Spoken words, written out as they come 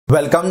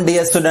Welcome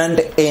dear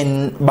student in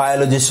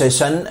biology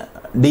session.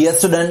 Dear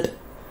student,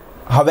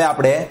 હવે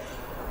આપણે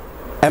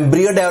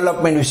embryo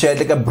development વિશે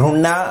એટલે કે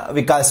ભ્રૂણના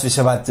વિકાસ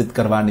વિશે વાતચીત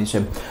કરવાની છે.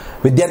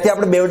 વિદ્યાર્થી,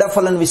 આપણે બેવડા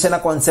ફલન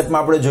વિશેના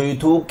કોન્સેપ્ટમાં આપણે જોયું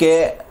હતું કે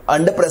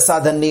અંડ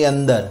પ્રસાધનની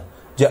અંદર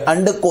જે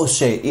અંડકોષ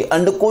છે એ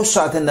અંડકોષ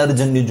સાથે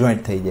નરજન્યુ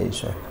જોઈન્ટ થઈ જાય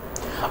છે.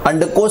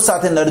 અંડકોષ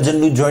સાથે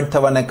નરજન્યુ જોઈન્ટ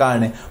થવાને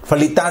કારણે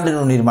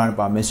ફલિતાંડનું નિર્માણ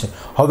પામે છે.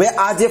 હવે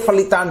આ જે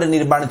ફલિતાંડ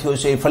નિર્માણ થયું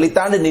છે એ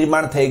ફલિતાંડ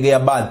નિર્માણ થઈ ગયા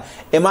બાદ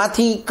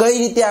એમાંથી કઈ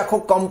રીતે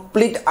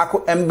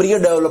આખું એમ્બ્રિયો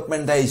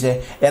ડેવલપમેન્ટ થાય છે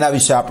એના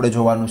વિશે આપણે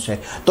જોવાનું છે.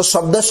 તો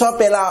શબ્દશઃ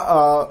પહેલા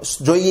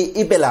જોઈએ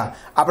એ પહેલા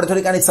આપણે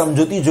થોડીક આની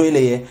સમજૂતી જોઈ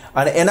લઈએ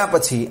અને એના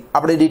પછી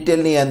આપણે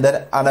ડિટેલની અંદર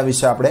આના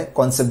વિશે આપણે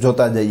કોન્સેપ્ટ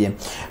જોતા જઈએ.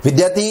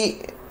 વિદ્યાર્થી,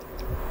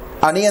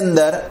 આની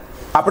અંદર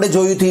આપણે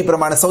જોયું હતું એ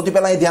પ્રમાણે સૌથી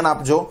પહેલા ધ્યાન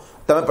આપજો,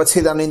 તમે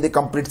પછી આની અંદર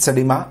કમ્પ્લીટ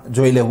સ્ટડીમાં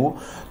જોઈ લેવું.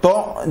 તો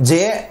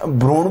જે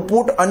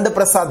ભ્રૂણપુટ અંડ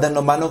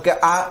પ્રસાધનનો, માનો કે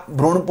આ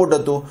ભ્રૂણપુટ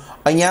હતું,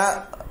 અહીંયા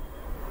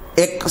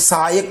એક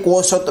સહાયક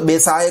કોષ હતો, બે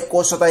સહાયક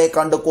કોષ હતા, એક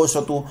અંડકોષ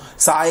હતું.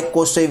 સહાયક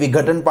કોષ છે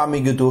વિઘટન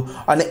પામી ગયું હતું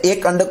અને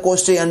એક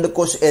અંડકોષ છે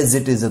અંડકોષ એઝ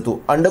ઇટ ઇઝ હતું.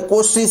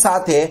 અંડકોષની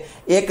સાથે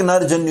એક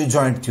નરજન્યુ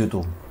જોઈન્ટ થયું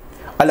હતું.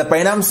 એટલે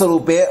પરિણામ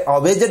સ્વરૂપે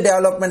હવે જે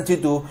ડેવલપમેન્ટ થયું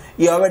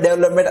હતું એ હવે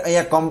ડેવલપમેન્ટ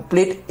અહીંયા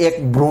કમ્પ્લીટ એક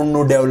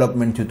ભ્રૂણનું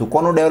ડેવલપમેન્ટ થયું હતું.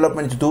 કોનું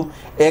ડેવલપમેન્ટ થયું હતું?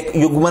 એક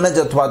યુગ્મનજ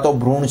અથવા તો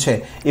ભ્રૂણ છે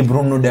એ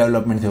ભ્રૂણનું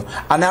ડેવલપમેન્ટ થયું.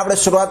 અને આપણે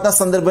શરૂઆતના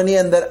સંદર્ભની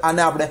અંદર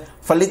આને આપણે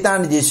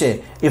ફલિતાંડ જે છે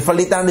એ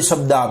ફલિતાંડ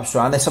શબ્દ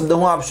આપશું. આને શબ્દ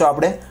શું આપશું?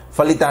 આપણે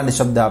ફલિતાંડ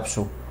શબ્દ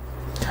આપશું.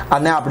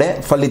 આને આપણે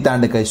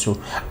ફલિતાંડ કહીશું.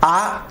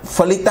 આ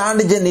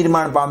ફલિતાંડ જે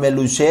નિર્માણ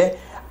પામેલું છે,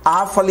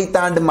 આ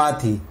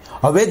ફલિતાંડમાંથી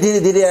હવે ધીરે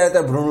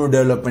ધીરે ભ્રૂણનું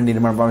ડેવલપમેન્ટ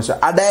નિર્માણ પામે છે.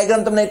 આ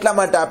ડાયાગ્રામ તમને એટલા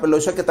માટે આપેલો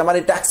છે કે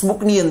તમારી ટેક્સ્ટ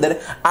બુકની અંદર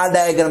આ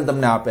ડાયાગ્રામ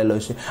તમને આપેલો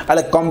છે.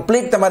 એટલે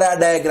કમ્પ્લીટ તમારે આ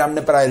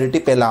ડાયાગ્રામને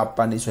પ્રાયોરિટી પહેલા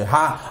આપવાની છે.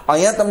 હા,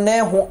 અહીંયા તમને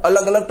હું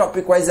અલગ અલગ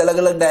ટોપિક વાઇઝ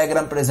અલગ અલગ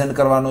ડાયાગ્રામ પ્રેઝન્ટ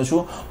કરવાનો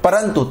છું,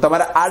 પરંતુ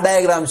તમારે આ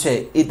ડાયાગ્રામ છે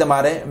એ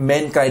તમારે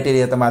મેઇન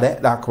ક્રાઇટેરિયા તમારે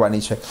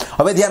રાખવાની છે.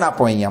 હવે ધ્યાન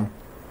આપો. અહીંયા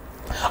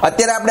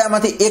અત્યારે આપણે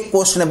આમાંથી એક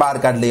કોષને બહાર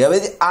કાઢી લઈએ. હવે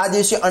આ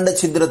જે છે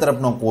અંડછિદ્ર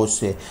તરફનો કોષ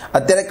છે.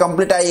 અત્યારે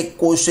કમ્પ્લીટ આ એક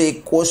કોષ છે, એક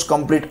કોષ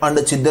કમ્પ્લીટ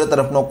અંડછિદ્ર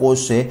તરફનો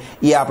કોષ છે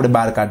એ આપણે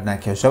બહાર કાઢી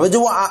નાખ્યો છે. હવે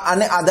જુઓ,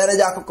 આને આધારે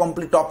જ આખો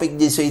કમ્પ્લીટ ટોપિક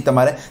જે છે એ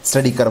તમારે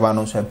સ્ટડી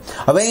કરવાનો છે.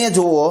 હવે અહીંયા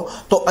જુઓ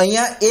તો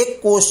અહીંયા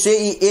એક કોષ છે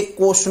એ એક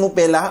કોષનું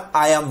પહેલા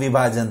આયામ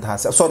વિભાજન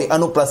થશે, સોરી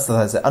અનુપ્રસ્થ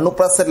થશે.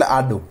 અનુપ્રસ્થ એટલે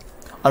આડું.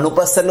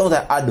 અનુપ્રસ્થ એટલે શું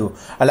થાય? આડું.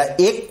 એટલે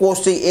એક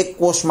કોષ છે, એક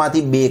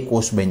કોષમાંથી બે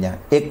કોષ બન્યા.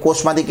 એક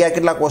કોષમાંથી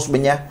કેટલા કોષ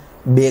બન્યા?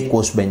 બે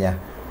કોષ બન્યા.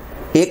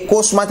 એક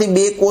કોષમાંથી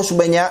બે કોષ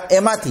બન્યા.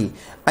 એમાંથી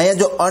અહીંયા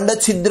જો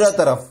અંડછિદ્ર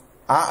તરફ,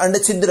 આ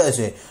અંડછિદ્ર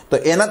છે તો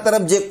એના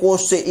તરફ જે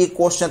કોષ છે એ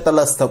કોષને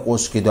તલસ્થ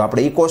કોષ કીધું.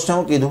 આપણે એ કોષને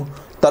શું કીધું?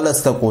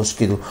 તલસ્થ કોષ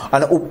કીધું.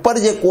 અને ઉપર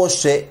જે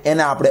કોષ છે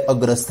એને આપણે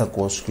અગ્રસ્થ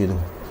કોષ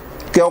કીધું.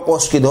 કયો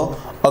કોષ કીધો?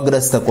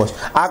 અગ્રસ્થ કોષ.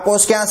 આ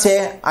કોષ ક્યાં છે?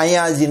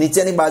 અહીંયા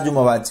નીચેની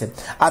બાજુમાં વાત છે.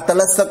 આ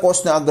તલસ્થ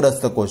કોષ ને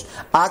અગ્રસ્થ કોષ.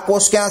 આ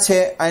કોષ ક્યાં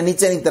છે? આ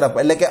નીચેની તરફ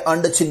એટલે કે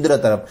અંડછિદ્ર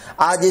તરફ.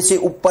 આ જે છે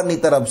ઉપરની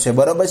તરફ છે,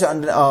 બરોબર છે,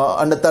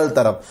 અંડતલ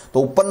તરફ. તો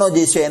ઉપરનો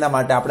જે છે એના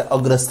માટે આપણે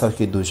અગ્રસ્થ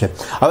કીધું છે.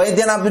 હવે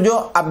ધ્યાન આપજો,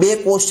 આ બે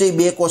કોષ છે,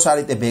 બે કોષ આ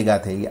રીતે ભેગા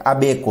થઈ ગયા. આ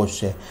બે કોષ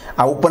છે.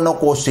 આ ઉપરનો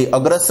કોષ છે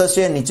અગ્રસ્થ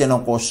છે, નીચેનો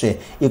કોષ છે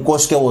એ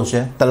કોષ કેવો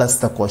છે?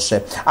 તલસ્થ કોષ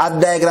છે. આ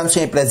ડાયાગ્રામ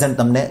છે એ પ્રેઝન્ટ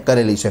તમને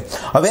કરેલી છે.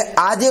 હવે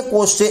આ જે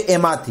કોષ છે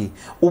એમાંથી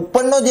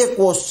ઉપરનો જે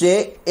કોષ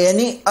છે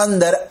એની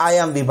અંદર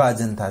આયામ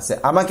વિભાજન થશે.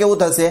 આમાં કેવું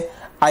થશે?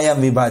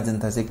 આયામ વિભાજન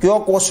થશે. કયો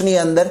કોષની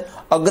અંદર?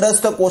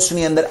 અગ્રસ્થ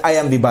કોષની અંદર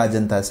આયામ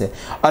વિભાજન થશે.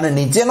 અને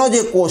નીચેનો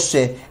જે કોષ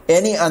છે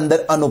એની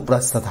અંદર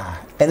અનુપ્રસ્થ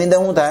થાય. એની અંદર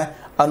શું થાય?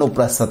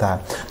 અનુપ્રસ્થ થાય.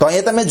 તો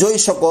અહીંયા તમે જોઈ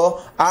શકો,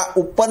 આ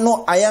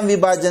ઉપરનું આયામ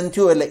વિભાજન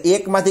થયું એટલે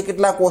એકમાંથી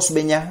કેટલા કોષ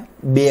બન્યા?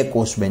 બે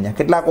કોષ બન્યા.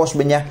 કેટલા કોષ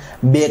બન્યા?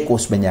 બે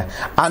કોષ બન્યા.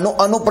 આનું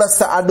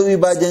અનુપ્રસ્થ આડું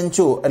વિભાજન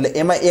થયું એટલે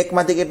એમાં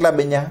એકમાંથી કેટલા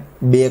બન્યા?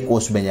 બે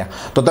કોષ બન્યા.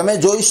 તો તમે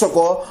જોઈ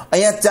શકો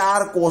અહીંયા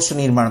ચાર કોષ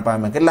નિર્માણ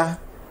પામ્યા. કેટલા?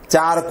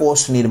 ચાર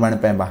કોષ નિર્માણ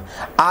પામ્યા.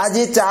 આ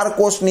જે ચાર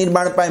કોષ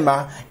નિર્માણ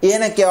પામ્યા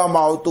એને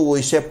કહેવામાં આવતું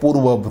હોય છે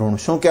પૂર્વ ભ્રૂણ.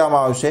 શું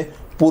કહેવામાં આવશે?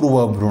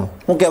 પૂર્વ ભ્રૂણ.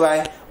 શું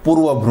કહેવાય?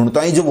 પૂર્વ ભ્રૂણ. તો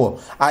અહીં જુઓ,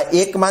 આ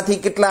એકમાંથી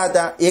કેટલા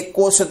હતા? એક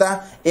કોષ હતા.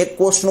 એક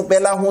કોષનું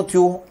પહેલા શું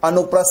થયું?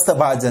 અનુપ્રસ્થ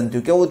ભાજન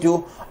થયું. કેવું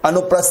થયું?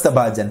 અનુપ્રસ્થ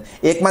ભાજન.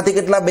 એકમાંથી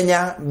કેટલા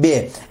બન્યા?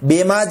 બે.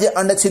 બેમાં જે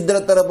અંડછિદ્ર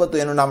તરફ હતું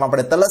એનું નામ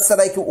આપણે તલસ્થ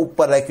રાખ્યું,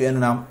 ઉપર રાખ્યું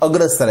એનું નામ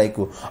અગ્રસ્થ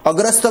રાખ્યું.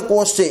 અગ્રસ્થ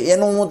કોષ છે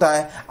એનું શું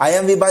થાય?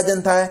 આયામ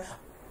વિભાજન થાય.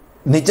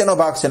 નીચેનો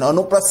ભાગ છે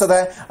અનુપ્રસ્થ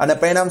થાય અને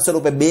પરિણામ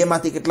સ્વરૂપે બે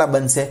માંથી કેટલા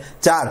બનશે?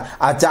 ચાર.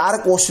 આ ચાર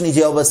કોષની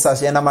જે અવસ્થા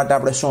છે એના માટે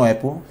આપણે શું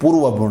આપ્યું?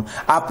 પૂર્વ ભ્રૂણ.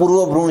 આ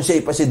પૂર્વ ભ્રૂણ છે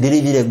એ પછી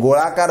ધીરે ધીરે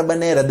ગોળાકાર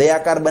બને,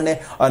 હૃદયાકાર બને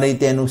અને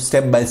તેનું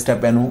સ્ટેપ બાય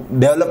સ્ટેપ એનું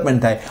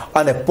ડેવલપમેન્ટ થાય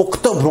અને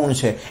પુખ્ત ભ્રૂણ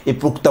છે એ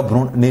પુખ્ત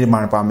ભ્રૂણ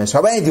નિર્માણ પામે છે.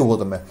 હવે અહીં જુઓ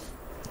તમે,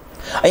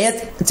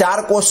 અહીંયા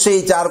ચાર કોષ છે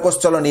એ ચાર કોષ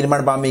ચલો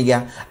નિર્માણ પામી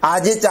ગયા. આ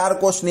જે ચાર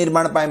કોષ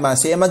નિર્માણ પામ્યા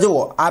છે એમાં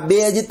જુઓ, આ બે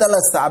હજી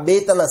તલસ્થ, આ બે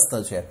તલસ્થ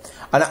છે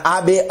અને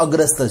આ બે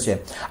અગ્રસ્થ છે.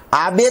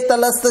 આ બે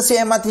તલસ્થ છે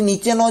એમાંથી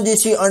નીચેનો જે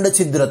છે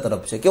અંડછિદ્ર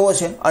તરફ છે. કેવો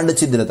છે?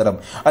 અંડછિદ્ર તરફ.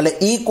 એટલે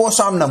ઈ કોષ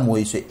આમનામ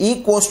હોય છે.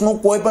 ઈ કોષનું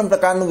કોઈ પણ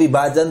પ્રકારનું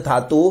વિભાજન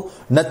થતું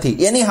નથી.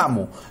 એની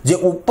સામું જે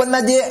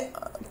ઉપરના જે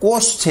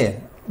કોષ છે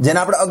જેને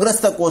આપણે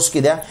અગ્રસ્થ કોષ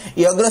કીધા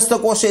એ અગ્રસ્થ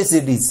કોષ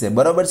એસિડિસ છે,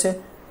 બરાબર છે.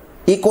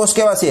 એ કોષ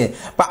કેવા છે?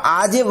 પણ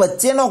આ જે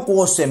વચ્ચેનો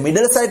કોષ છે,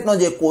 મિડલ સાઈડનો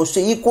જે કોષ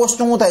છે, એ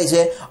કોષનું શું થાય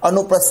છે?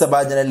 અનુપ્રસ્થ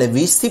ભાજન, એટલે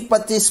 20 થી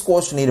 25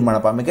 કોષ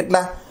નિર્માણ પામે.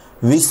 કેટલા?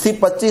 20 થી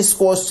 25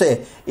 કોષ છે,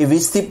 એ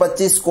 20 થી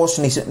 25 કોષ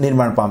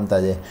નિર્માણ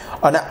પામતા છે.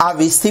 અને આ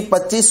 20 થી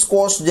 25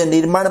 કોષ જે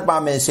નિર્માણ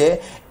પામે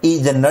છે, એ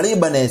જે નળી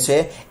બને છે,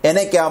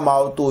 એને કહેવામાં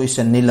આવતું હોય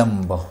છે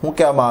નિલંબ. શું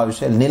કહેવામાં આવે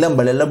છે? નિલંબ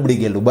એટલે લબડી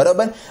ગયેલું.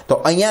 બરોબર?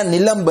 તો અહીંયા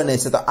નિલંબ બને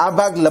છે, તો આ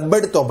ભાગ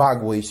લબડતો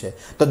ભાગ હોય છે.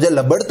 તો જે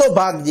લબડતો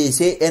ભાગ જે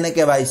છે એને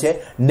કહેવાય છે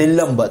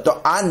નિલંબ. તો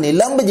આ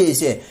નિલંબ જે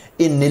છે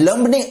એ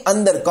નિલંબની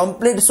અંદર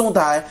કમ્પ્લીટ શું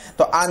થાય?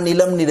 તો આ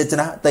નિલંબની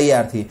રચના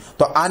તૈયાર થઈ.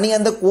 તો આની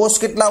અંદર કોષ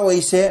કેટલા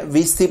હોય છે?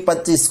 20 થી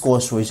 25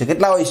 કોષ હોય છે.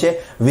 કેટલા હોય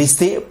છે? 20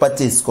 થી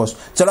 25 કોષ.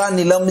 ચલો, આ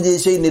નિલંબ જે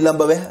છે એ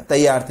નિલંબ હવે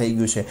તૈયાર થઈ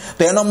ગયું છે.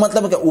 તો એનો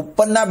મતલબ કે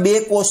ઉપરના બે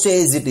કોષ છે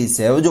એઝ ઇટ ઇઝ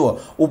છે. હવે જુઓ,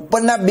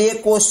 ઉપરના બે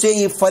કોષ છે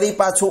એ ફરી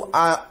પાછું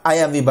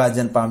આયામ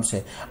વિભાજન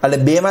પામશે, એટલે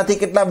 2 માંથી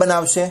કેટલા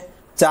બનાવશે?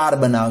 4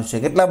 બનાવશે.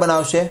 કેટલા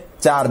બનાવશે?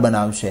 4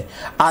 બનાવશે.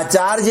 આ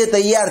 4 જે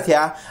તૈયાર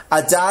થયા,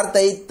 આ 4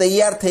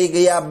 તૈયાર થઈ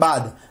ગયા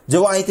બાદ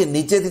જો અહીંથી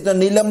નીચેથી તો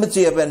નિલંબ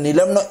છે, હવે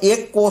નિલંબનો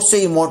એક કોષ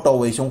છે એ મોટો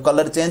હોય છે. હું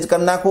કલર ચેન્જ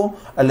કરી નાખું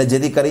એટલે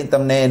જેથી કરી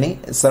તમને એની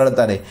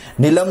સરળતા રહે.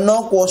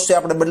 નિલંબનો કોષ છે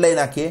આપણે બદલાઈ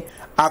નાખીએ.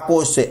 આ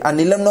કોષ છે, આ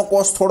નિલંબનો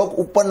કોષ થોડોક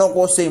ઉપરનો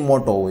કોષ છે એ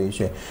મોટો હોય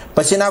છે.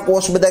 પછીના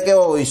કોષ બધા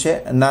કેવા હોય છે?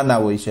 નાના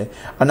હોય છે.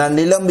 અને આ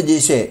નિલંબ જે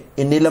છે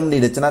એ નિલંબની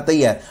રચના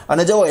તૈયાર.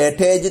 અને જો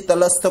હેઠે જે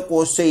તલસ્થ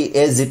કોષ છે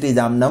એ એઝ ઇટ ઇઝ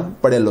આમનામ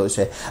પડેલો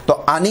છે. તો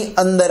આની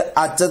અંદર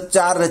આ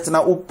 4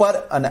 રચના ઉપર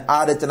અને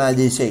આ રચના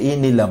જે છે એ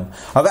નિલંબ.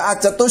 હવે આ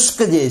ચતુષ્ક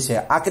જે છે,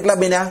 આ કેટલા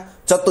બન્યા?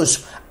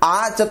 ચતુષ્ક.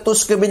 આ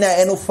ચતુષ્ક બન્યા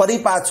એનું ફરી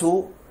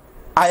પાછું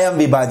આયામ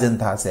વિભાજન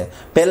થશે.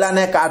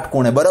 પહેલાને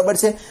કાટખૂણે. બરોબર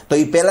છે? તો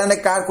એ પહેલાને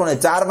કાટખૂણે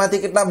 4 માંથી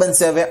કેટલા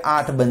બનશે? હવે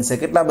 8 બનશે.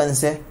 કેટલા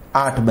બનશે?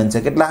 8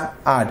 બનશે. કેટલા?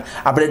 8.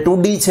 આપણે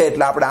 2D છે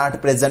એટલે આપણે 8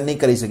 પ્રેઝન્ટ નહીં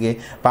કરી શકીએ.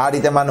 પણ આ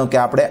રીતે માનો કે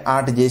આપણે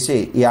 8 જે છે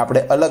એ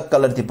આપણે અલગ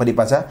કલરથી ફરી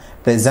પાછા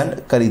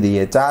પ્રેઝન્ટ કરી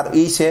દઈએ. 4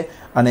 ઈ છે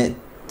અને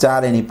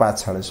 4 એની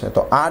પાછળ છે.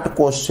 તો 8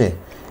 કોષ છે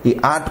એ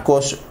 8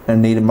 કોષ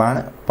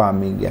નિર્માણ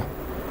પામી ગયા.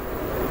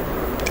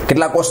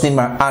 કેટલા કોષ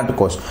નિર્માણ? 8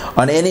 કોષ.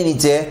 અને એની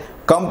નીચે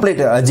કમ્પ્લીટ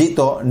હજી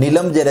તો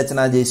નિલંબ જે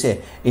રચના જે છે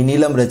એ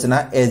નિલંબ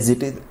રચના એઝ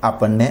ઇટ ઇઝ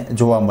આપણને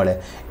જોવા મળે.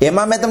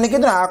 એમાં મેં તમને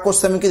કીધું ને, આ કોષ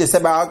તમે કીધું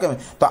સાહેબ આ કેમ,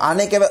 તો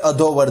આને કહેવાય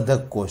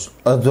અધોવર્ધક કોષ.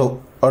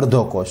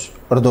 અડધો કોષ,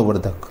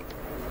 અર્ધોવર્ધક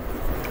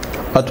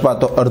અથવા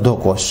તો અર્ધો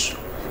કોષ.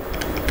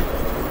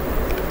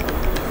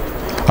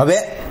 હવે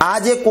આ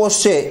જે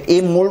કોષ છે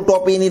એ મૂળ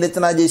ટોપીની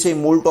રચના જે છે એ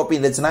મૂળ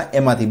ટોપીની રચના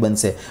એમાંથી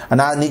બનશે.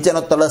 અને આ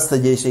નીચેનો તલસ્થ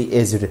જે છે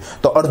એ એઝ ઇટ ઇઝ.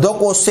 તો અડધો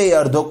કોષ છે એ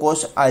અડધો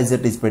કોષ એઝ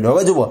ઇટ ઇઝ પડ્યો.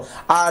 હવે જુઓ,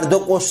 આ અડધો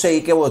કોષ છે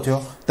એ કેવો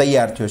થયો?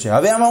 તૈયાર થયો છે.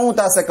 હવે આમાં શું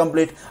થશે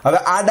કમ્પ્લીટ? હવે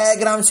આ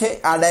ડાયાગ્રામ છે,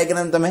 આ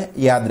ડાયાગ્રામ તમે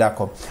યાદ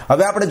રાખો.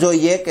 હવે આપણે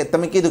જોઈએ કે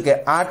તમે કીધું કે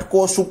 8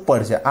 કોષ ઉપર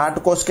છે. 8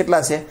 કોષ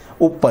કેટલા છે?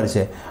 ઉપર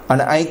છે.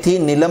 અને અહીંથી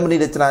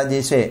નિલંબની રચના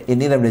જે છે એ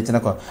નિલંબ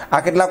રચના.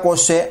 આ કેટલા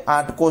કોષ છે?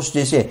 8 કોષ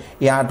જે છે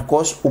એ 8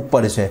 કોષ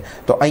ઉપર છે.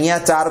 તો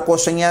અહીંયા 4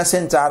 કોષ અહીંયા છે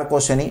ને 4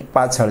 કોષ એની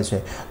પાછળ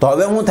છે. તો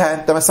હવે શું થાય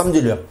તમે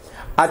સમજી લો.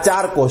 આ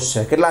 4 કોષ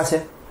છે. કેટલા છે?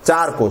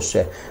 4 કોષ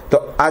છે. તો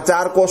આ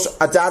 4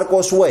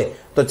 કોષ હોય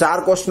તો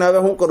 4 કોષને હવે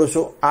હું કરું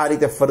છું? આ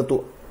રીતે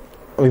ફરતું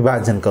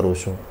વિભાજન કરું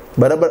છું.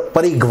 બરાબર?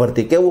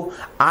 પરિઘવર્તી. કેવું?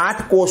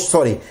 8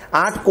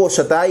 કોષ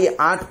હતા, એ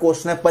 8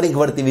 કોષને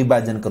પરિઘવર્તી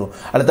વિભાજન કરું.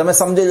 એટલે તમે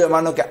સમજી લો,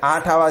 માનો કે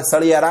 8 આવા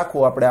સળિયા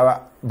રાખવું, આપણે આવા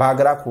ભાગ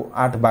રાખવું,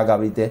 8 ભાગ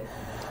આવી રીતે.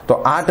 તો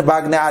 8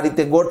 ભાગને આ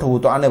રીતે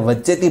ગોઠવું, તો આને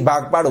વચ્ચેથી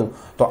ભાગ પાડવું,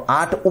 તો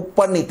 8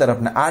 ઉપરની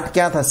તરફ ને 8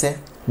 ક્યાં થશે?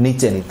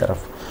 નીચેની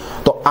તરફ.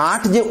 તો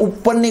 8 જે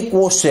ઉપરની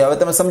કોષ છે, હવે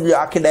તમે સમજો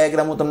આખી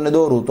ડાયાગ્રામ હું તમને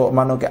દોરું, તો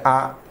માનો કે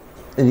આ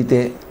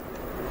રીતે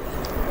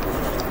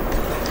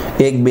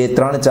 1 2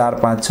 3 4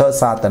 5 6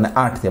 7 અને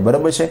 8 છે.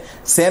 બરોબર છે?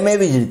 સેમ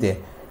એવી જ રીતે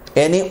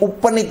એની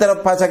ઉપરની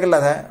તરફ પાછા કેટલા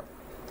થાય?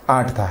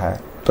 8 થાય.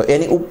 તો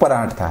એની ઉપર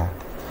 8 થાય.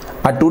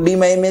 આ 2D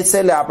માં ઇમેજ છે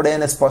એટલે આપણે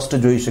એને સ્પષ્ટ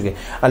જોઈ શકીએ.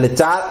 એટલે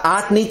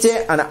 8 નીચે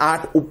અને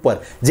 8 ઉપર.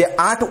 જે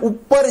 8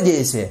 ઉપર જે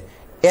છે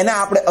એને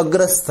આપણે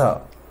અગ્રસ્થ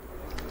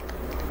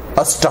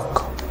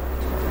અષ્ટક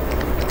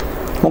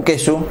હું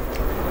કહીશું?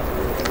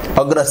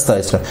 અગ્રસ્થ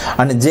અષ્ટક.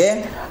 અને જે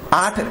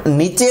 8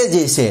 નીચે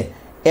જે છે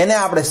એને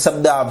આપણે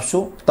શબ્દ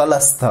આપશું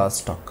તલસ્થ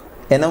અષ્ટક.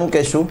 એને હું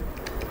કહીશું?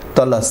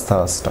 તલસ્થ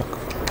અષ્ટક.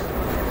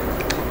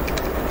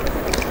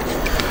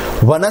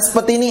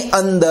 વનસ્પતિની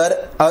અંદર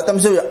હવે તમે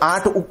શું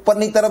 8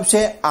 ઉપરની તરફ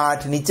છે,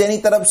 8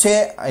 નીચેની તરફ છે,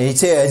 એ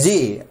છે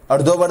હજી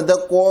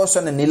અર્ધોવર્ધક કોષ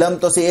અને નિલંબ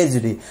તો છે એ જ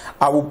રીતે.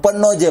 આ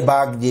ઉપરનો જે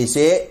ભાગ જે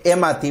છે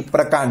એમાંથી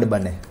પ્રકાંડ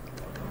બને.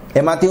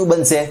 એમાંથી શું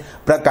બનશે?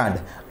 પ્રકાંડ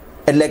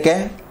એટલે કે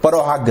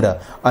પરોહાગ્ર.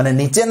 અને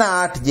નીચેના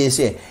 8 જે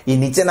છે એ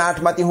નીચેના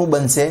 8 માંથી શું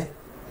બનશે?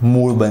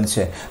 મૂળ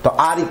બનશે. તો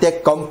આ રીતે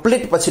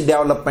કમ્પ્લીટ પછી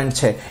ડેવલપમેન્ટ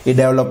છે એ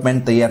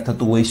ડેવલપમેન્ટ તૈયાર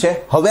થતું હોય છે.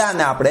 હવે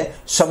આને આપણે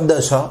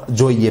શબ્દશઃ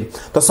જોઈએ.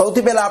 તો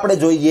સૌથી પહેલા આપણે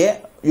જોઈએ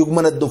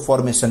યુગ્મનદનું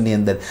ફોર્મેશનની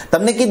અંદર.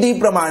 તમને કીધું એ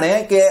પ્રમાણે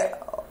કે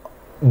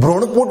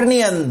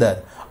ભ્રૂણપૂટની અંદર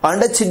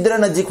અંડછિદ્ર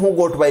નજીક હું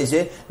ગોઠવાય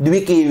છે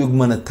દ્વિકીય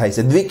યુગ્મન જ થાય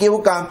છે.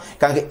 દ્વિકીય કામ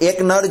કારણ કે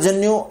એક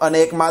નરજન્યુ અને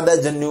એક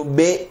માદાજન્યુ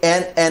બે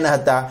n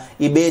હતા,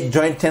 એ બે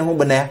જોઈન્ટ થઈને હું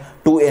બન્યા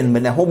 2n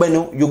બન્યા. હું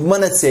બન્યું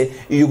યુગ્મનજ છે,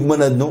 એ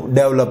યુગ્મનજનું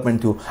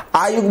ડેવલપમેન્ટ થયું.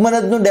 આ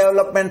યુગ્મનજનું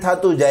ડેવલપમેન્ટ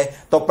થતું જાય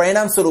તો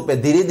પરિણામ સ્વરૂપે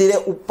ધીરે ધીરે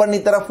ઉપરની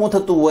તરફ શું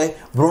થતું હોય,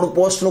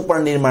 ભ્રૂણપોષનું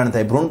પણ નિર્માણ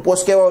થાય.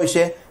 ભ્રૂણપોષ કેવા હોય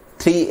છે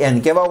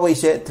 3n. કેવા હોય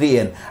છે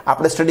 3n.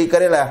 આપણે સ્ટડી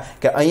કરેલા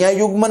કે અહીંયા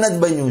યુગ્મન જ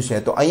બન્યું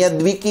છે, તો અહીંયા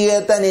દ્વિકીય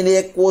હતા ને એને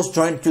એક કોષ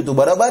જોઈન્ટ થયું હતું,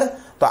 બરાબર.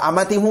 તો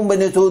આમાંથી હું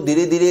બન્યું છું,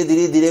 ધીરે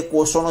ધીરે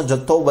કોષોનો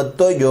જથ્થો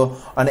વધતો ગયો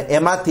અને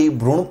એમાંથી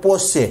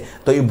ભ્રૂણપોષ છે,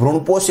 તો એ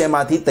ભ્રૂણપોષ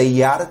એમાંથી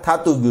તૈયાર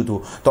થતું ગયું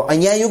હતું. તો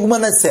અહીંયા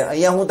યુગ્મન જ છે,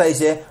 અહીંયા શું થાય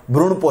છે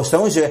ભ્રૂણપોષ.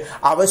 શું છે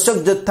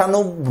આવશ્યક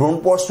જથ્થાનું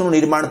ભ્રૂણપોષનું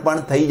નિર્માણ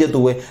પણ થઈ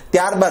જતું હોય,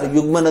 ત્યારબાદ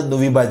યુગ્મનજનું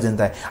વિભાજન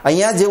થાય.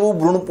 અહીંયા જેવું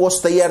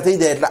ભ્રૂણપોષ તૈયાર થઈ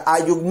જાય એટલે આ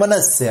યુગ્મન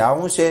જ છે. આ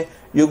શું છે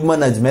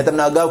યુગ્મનજ. મેં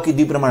તમને અગાઉ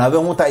કીધું પ્રમાણે હવે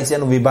શું થાય છે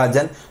એનું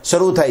વિભાજન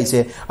શરૂ થાય છે.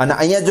 અને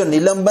અહીંયા જો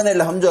નિલંબ બને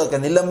એટલે સમજો કે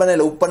નિલંબ બને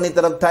એટલે ઉપરની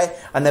તરફ થાય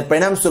અને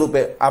પરિણામ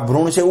સ્વરૂપે આ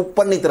ભ્રૂણ છે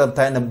ઉપરની તરફ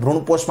થાય અને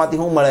ભ્રૂણપોષમાંથી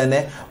શું મળે ને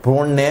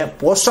ભ્રૂણને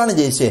પોષણ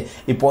જે છે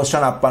એ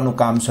પોષણ આપવાનું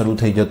કામ શરૂ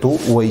થઈ જતું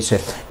હોય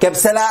છે.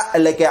 કેપ્સેલા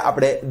એટલે કે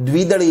આપણે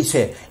દ્વિદળી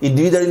છે, એ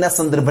દ્વિદળીના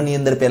સંદર્ભની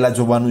અંદર પહેલા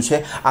જોવાનું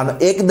છે. આનો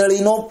એક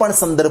દળીનો પણ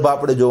સંદર્ભ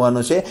આપણે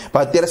જોવાનો છે,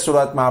 પણ અત્યારે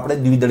શરૂઆતમાં આપણે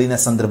દ્વિદળીના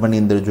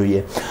સંદર્ભની અંદર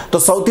જોઈએ. તો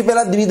સૌથી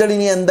પહેલા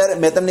દ્વિદળીની અંદર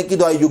મેં તમને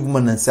કીધું આ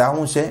યુગ્મન છે, આ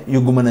છે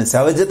યુગ્મન છે.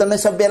 હવે જે તમને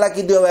શબ્દ પહેલા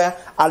કીધું, હવે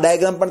આ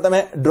ડાયાગ્રામ પણ તમે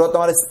ડ્રો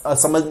તમારે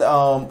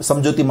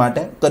સમજૂતી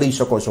માટે કરી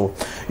શકો છો.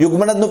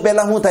 યુગ્મનજનું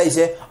પહેલા શું થાય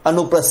છે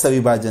અનુપ્રસ્થ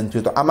વિભાજન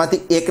થયું, તો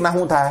આમાંથી એકના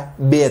શું થાય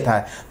બે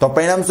થાય. તો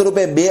પરિણામ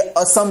સ્વરૂપે બે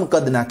અસમ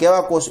કદના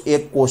કેવા કોષ,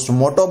 એક કોષ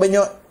મોટો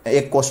બન્યો,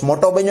 એક કોષ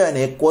મોટો બન્યો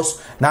અને એક કોષ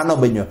નાનો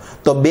બન્યો.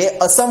 તો બે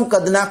અસમ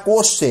કદના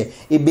કોષ છે,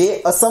 એ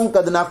બે અસમ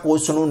કદના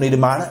કોષનું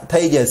નિર્માણ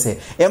થઈ જશે.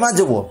 એમાં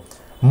જુઓ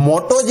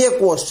મોટો જે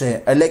કોષ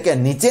છે એટલે કે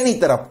નીચેની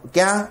તરફ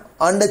ક્યાં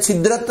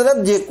અંડછિદ્ર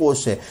તરફ જે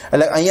કોષ છે,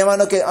 એટલે અહીંયા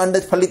માનો કે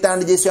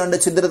ફલિતાંડ જે છે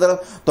અંડછિદ્ર તરફ,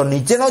 તો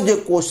નીચેનો જે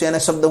કોષ છે એને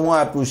શબ્દ હું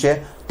આપ્યું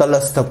છે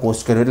તલસ્થ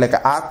કોષ કર્યો. એટલે કે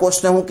આ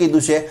કોષને હું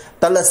કીધું છે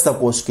તલસ્થ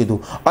કોષ કીધું.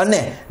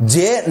 અને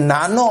જે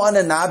નાનો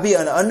અને નાભી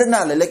અને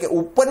અંડનાળ એટલે કે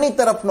ઉપરની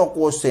તરફનો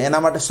કોષ છે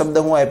એના માટે શબ્દ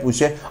હું આપ્યું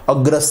છે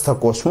અગ્રસ્થ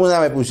કોષ. શું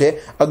નામ આપ્યું છે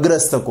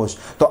અગ્રસ્થ કોષ.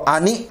 તો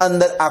આની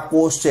અંદર આ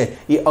કોષ છે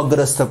એ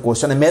અગ્રસ્થ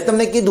કોષ. અને મેં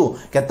તમને કીધું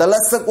કે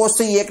તલસ્થ કોષ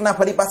છે એ એકના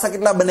ફરી પાછા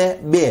કેટલા બને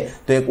બે,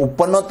 તો એક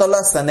ઉપરનો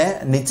તલસ્થ અને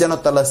નીચેનો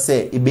તલસ્થ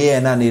છે એ બે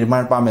એના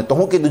નિર્માણ પામે. તો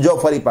હું કીધું જો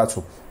ફરી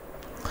પાછું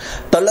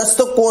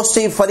તલસ્થ કોષ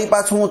છે ફરી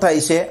પાછું શું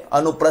થાય છે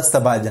અનુપ્રસ્થ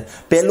ભાજન.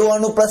 પહેલું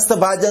અનુપ્રસ્થ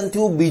ભાજન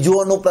થયું,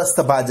 બીજું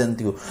અનુપ્રસ્થ ભાજન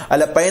થયું.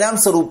 એટલે પરિણામ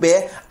સ્વરૂપે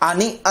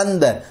આની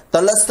અંદર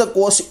તલસ્થ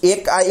કોષ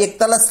એક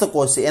તલસ્થ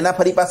કોષ છે એના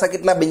ફરી પાછા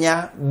કેટલા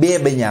બન્યા બે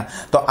બન્યા.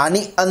 તો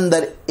આની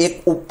અંદર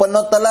એક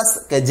ઉપરનો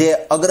તલસ્થ કે જે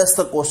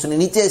અગ્રસ્થ કોષની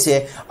નીચે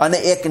છે અને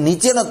એક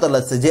નીચેનો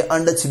તલસ્થ જે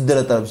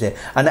અંડછિદ્ર તરફ છે.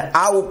 અને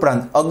આ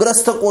ઉપરાંત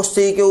અગ્રસ્થ કોષ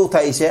છે એ કેવું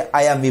થાય છે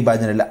આયામ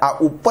વિભાજન. એટલે આ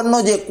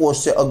ઉપરનો જે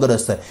કોષ છે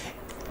અગ્રસ્થ,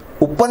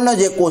 ઉપરનો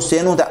જે કોષ છે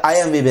એનું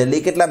આયામ વિભાજન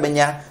એટલે કેટલા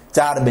બન્યા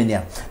ચાર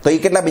બન્યા. તો એ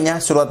કેટલા બન્યા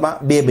શરૂઆતમાં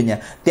બે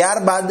બન્યા.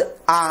 ત્યારબાદ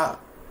આ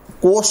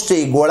કોષ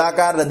છે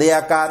ગોળાકાર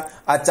હૃદયાકાર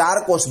આ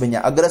ચાર કોષ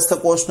બન્યા. અગ્રસ્થ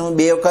કોષનું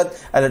બે વખત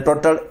એટલે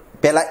ટોટલ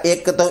પહેલા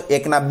એક તો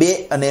એકના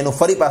બે અને એનું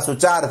ફરી પાછું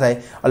ચાર થાય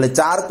એટલે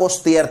ચાર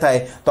કોષ તૈયાર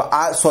થાય. તો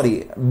આ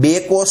બે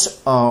કોષ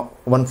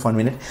 1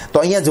 મિનિટ. તો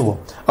અહીંયા જુઓ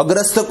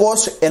અગ્રસ્થ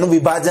કોષ એનું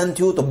વિભાજન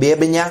થયું તો બે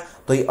બન્યા,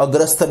 તો એ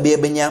અગ્રસ્થ બે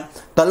બન્યા.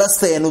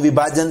 તલસ્થ એનું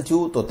વિભાજન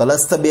થયું તો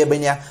તલસ્થ બે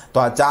બન્યા. તો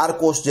આ ચાર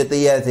કોષ જે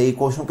તૈયાર થાય એ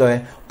કોષ શું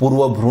કહેવાય પૂર્વ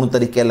ભ્રૂણ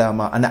તરીકે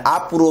લેવામાં. અને આ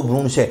પૂર્વ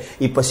ભ્રૂણ છે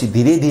એ પછી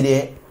ધીરે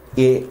ધીરે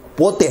એ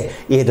પોતે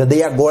એ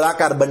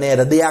ગોળાકાર બને,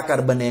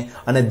 હૃદયાકાર બને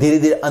અને ધીરે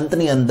ધીરે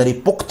અંતની અંદર એ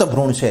પુખ્ત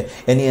ભ્રૂણ છે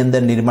એની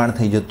અંદર નિર્માણ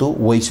થઈ જતું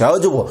હોય છે. હવે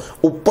જુઓ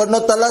ઉપરનો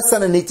તલસ્થ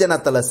અને નીચેના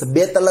તલસ્થ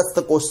બે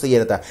તલસ્થ કોષ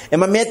તૈયાર હતા.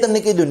 એમાં મેં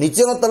તમને કીધું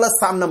નીચેનો તલસ્થ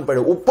સામનામ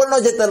પડ્યો, ઉપરનો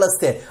જે તલસ્થ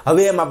છે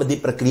હવે એમાં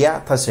બધી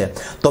પ્રક્રિયા થશે.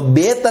 તો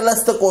બે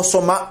તલસ્થ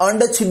કોષોમાં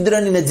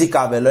અંડછિદ્રની નજીક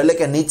આવેલો એટલે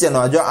કે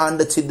નીચેનો જો આ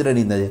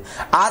અંડછિદ્રની નજીક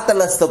આ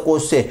તલસ્થ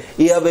કોષ છે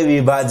એ હવે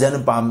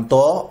વિભાજન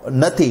પામતો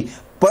નથી.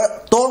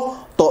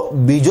 તો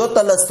બીજો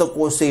તલસ્થ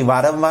કોષ છે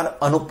વારંવાર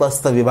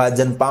અનુપ્રસ્થ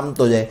વિભાજન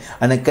પામતો જાય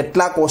અને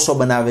કેટલા કોષો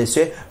બનાવે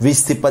છે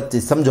 20 થી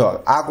 25. સમજો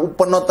આ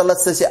ઉપરનો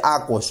તલસ્થ છે આ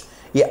કોષ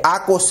આ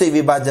કોષ છે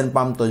વિભાજન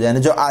પામતો જાય.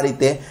 અને જો આ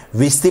રીતે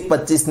 20 થી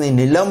 25 ની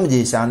નિલંબ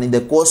જે છે આની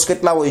અંદર કોષ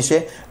કેટલા હોય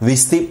છે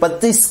 20 થી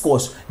 25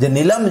 કોષ જે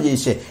નિલંબ જે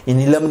છે એ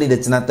નિલંબની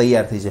રચના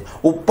તૈયાર થઈ છે.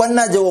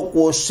 ઉપરના જેવો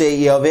કોષ છે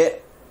એ હવે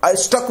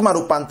અષ્ટકમાં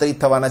રૂપાંતરિત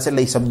થવાના છે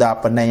એટલે એ શબ્દ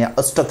આપણને અહીંયા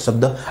અષ્ટક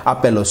શબ્દ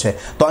આપેલો છે.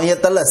 તો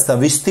અહીંયા તલસ્થ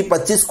 20 થી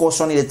 25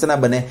 કોષોની રચના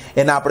બને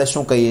એના આપણે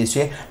શું કહીએ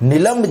છીએ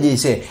નિલંબ જે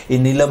છે એ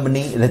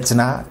નિલંબની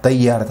રચના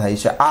તૈયાર થાય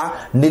છે. આ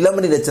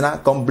નિલંબની રચના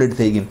કમ્પ્લીટ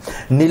થઈ ગઈ.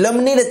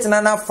 નિલંબની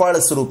રચનાના ફળ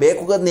સ્વરૂપે એક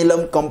વખત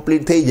નિલંબ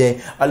કમ્પ્લીટ થઈ જાય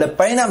એટલે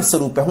પરિણામ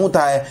સ્વરૂપે શું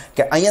થાય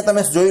કે અહીંયા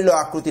તમે જોઈ લો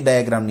આકૃતિ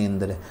ડાયાગ્રામની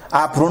અંદર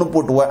આ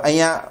ભ્રૂણપૂટ હોય,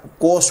 અહીંયા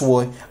કોષ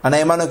હોય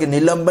અને એમાંનો કે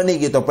નિલંબ બની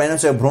ગઈ તો પરિણામ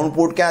સ્વરૂપે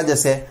ભ્રૂણપૂટ ક્યાં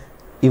જશે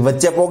એ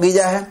વચ્ચે પોગી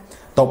જાય.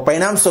 તો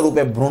પરિણામ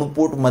સ્વરૂપે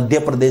ભ્રૂણપૂટ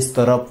મધ્યપ્રદેશ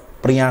તરફ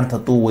પ્રયાણ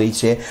થતું હોય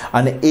છે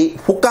અને એ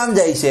હુકામ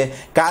જાય છે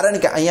કારણ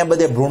કે અહીંયા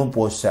બધે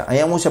ભ્રૂણપોષ છે,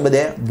 અહીંયા શું છે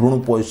બધે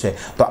ભ્રૂણપોષ છે.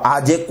 તો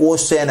આ જે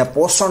કોષ છે એને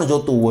પોષણ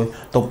જોતું હોય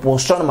તો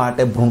પોષણ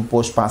માટે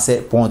ભ્રૂણપોષ પાસે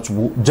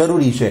પહોંચવું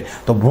જરૂરી છે.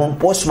 તો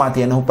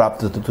ભ્રૂણપોષમાંથી એનું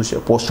પ્રાપ્ત થતું છે,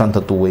 પોષણ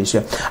થતું હોય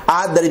છે.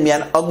 આ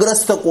દરમિયાન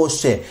અગ્રસ્ત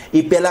કોષ છે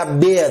એ પેલા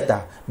 2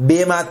 હતા,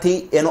 2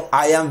 માંથી એનું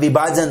આયામ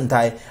વિભાજન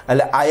થાય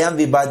એટલે આયામ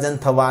વિભાજન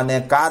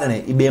થવાને કારણે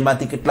એ 2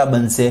 માંથી કેટલા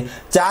બનશે?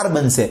 4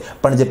 બનશે.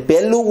 પણ જે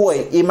પહેલું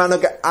હોય એ માનો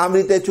કે આમ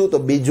રીતે થયું તો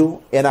બીજું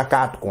એના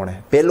કાટકોણે,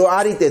 પહેલું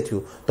આ રીતે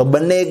થયું તો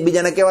બંને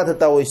એકબીજાને કેવા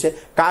થતા હોય છે?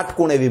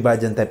 કાટકોણે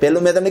વિભાજન થાય.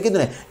 પહેલું મેં તમને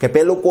કીધું ને કે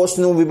પહેલું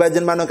કોષનું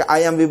વિભાજન માનો કે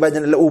આયામ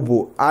વિભાજન એટલે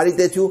ઊભું આ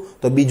રીતે થયું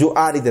તો બીજું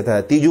આ રીતે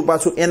થાય, ત્રીજું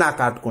પાછું એના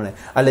કાટકોણે.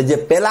 એટલે જે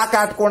પહેલા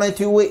કાટકોણે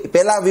થયું હોય,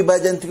 પહેલા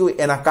વિભાજન થયું હોય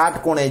એના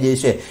કાટકોણે જે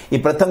છે એ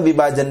પ્રથમ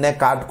વિભાજનને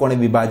કાટકોણે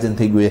વિભાજન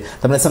થઈ ગયું.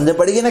 તમને સમજ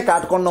પડી ગઈ ને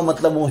કાટકોણનો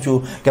મતલબ હું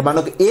છું કે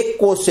માનો કે એક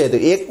કોષ છે તો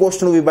એક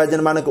કોષનું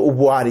વિભાજન માનો કે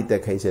ઊભું આ રીતે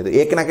થાય છે તો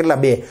એકના કેટલા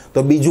 2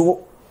 તો બીજું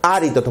આ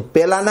રીતે. તો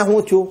પહેલાના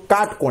શું થયું?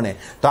 કાટકોણે.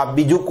 તો આ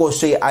બીજું કોષ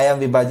છે આયામ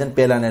વિભાજન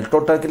પહેલાને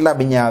ટોટલ કેટલા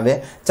બન્યા? આવે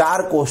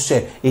 4 કોષ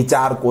છે એ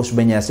 4 કોષ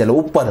બન્યા છે. એટલે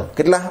ઉપર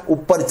કેટલા?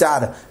 ઉપર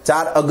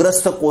 4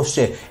 અગ્રસ્ત કોષ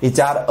છે એ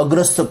 4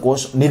 અગ્રસ્ત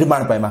કોષ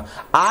નિર્માણ પામ્યા.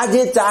 આ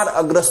જે 4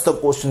 અગ્રસ્ત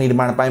કોષ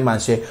નિર્માણ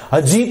પામ્યા છે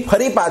હજી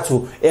ફરી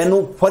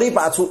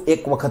પાછું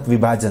એક વખત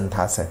વિભાજન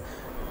થશે,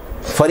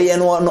 ફરી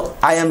એનું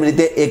આયામ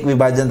રીતે એક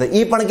વિભાજન થાય.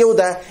 એ પણ કેવું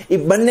થાય? એ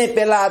બંને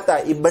પહેલા હતા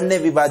એ બંને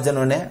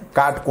વિભાજનોને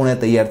કાટકોણે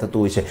તૈયાર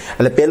થતું હોય છે.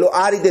 એટલે પેલું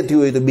આ રીતે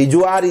થયું હોય તો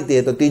બીજું આ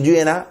રીતે, તો ત્રીજું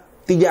એના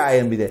ત્રીજા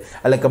આયામ રીતે.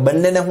 એટલે કે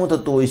બંનેને શું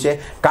થતું હોય છે?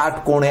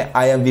 કાટકોણે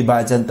આયામ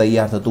વિભાજન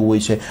તૈયાર થતું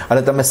હોય છે.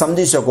 એટલે તમે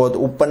સમજી શકો તો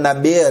ઉપરના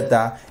 2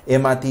 હતા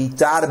એમાંથી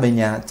 4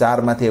 બન્યા,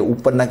 4 માંથી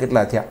ઉપરના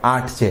કેટલા થયા?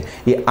 8 છે.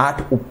 એ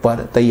 8 ઉપર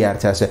તૈયાર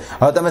થયા છે.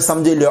 હવે તમે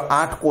સમજી લો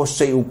 8 કોષ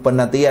છે એ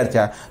ઉપરના તૈયાર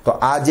થયા તો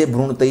આ જે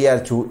ભ્રૂણ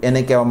તૈયાર થયું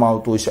એને કહેવામાં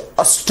આવતું હોય છે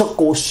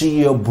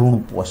અષ્ટકોષીય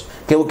ભ્રૂણપોષ.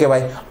 કેવું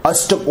કહેવાય?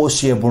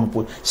 અષ્ટકોષીય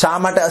ભ્રૂણપોષ. શા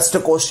માટે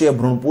અષ્ટકોષીય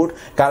ભ્રૂણપોષ?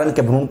 કારણ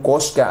કે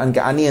ભ્રૂણકોષ કારણ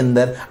કે આની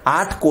અંદર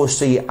 8 કોષ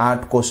છે એ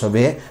 8 કોષ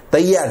હવે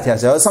તૈયાર થયા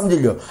છે. હવે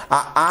સમજી લો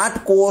આ 8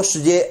 કોષ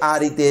જે આ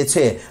રીતે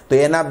છે તો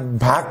એના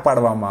ભાગ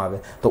પાડવામાં આવે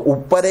તો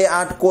ઉપર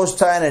 8 કોષ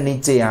થાય અને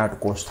નીચે 8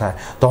 કોષ થાય.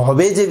 તો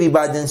હવે જે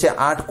વિભાજન છે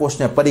 8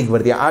 કોષને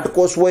પરિઘવર્તી 8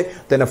 કોષ હોય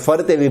તો એને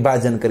ફરતે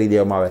વિભાજન કરી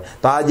દેવામાં આવે.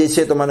 તો આ જે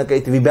છે તો મને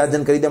કઈ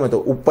વિભાજન કરી દેવામાં તો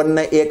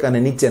ઉપરના 1 અને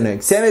નીચેનો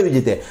 1. સેમ એવી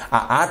રીતે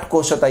આ 8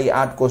 કોષ હતા એ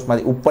 8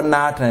 કોષમાંથી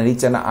ઉપરના 8 અને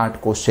નીચેના 8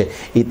 કોષ છે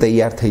એ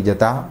તૈયાર થઈ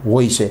જતા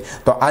હોય છે.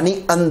 તો આની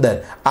અંદર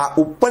આ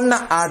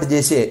ઉપરના 8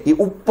 જે છે એ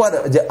ઉપર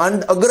જે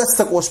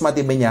અગ્રસ્ત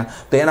કોષમાંથી બન્યા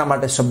તો એના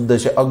માટે શબ્દ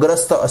છે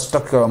અગ્રસ્ત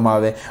અષ્ટક કહેવામાં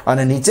આવે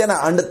અને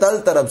નીચેના અંડતલ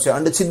તરફ છે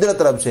અંડછિદ્ર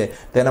તરફ છે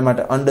તેના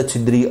માટે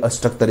અંડછિદ્રીય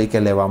અષ્ટક તરીકે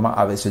લેવામાં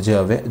આવે છે. જે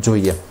હવે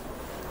જોઈએ.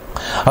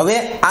 હવે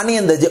આની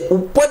અંદર જે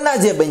ઉપરના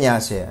જે બન્યા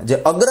છે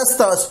જે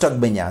અગ્રસ્ત અષ્ટક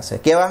બન્યા છે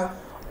કેવા?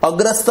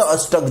 અગ્રસ્ત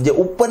અષ્ટક જે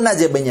ઉપરના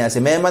જે બન્યા છે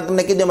મેં એમાં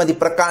તમને કીધું એમાંથી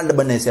પ્રકાંડ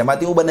બને છે.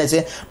 એમાંથી શું બને છે?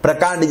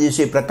 પ્રકાંડ જે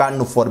છે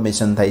પ્રકાંડનું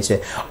ફોર્મેશન થાય છે.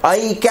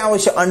 અહીં ક્યાં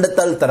હોય છે?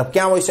 અંડતલ તરફ.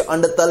 ક્યાં હોય છે?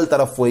 અંડતલ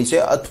તરફ હોય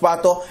છે અથવા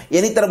તો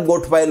એની તરફ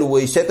ગોઠવાયેલું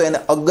હોય છે તો એને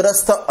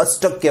અગ્રસ્ત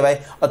અષ્ટક કહેવાય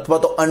અથવા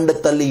તો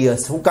અંડતલીય.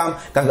 શું કામ?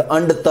 કારણ કે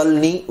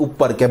અંડતલની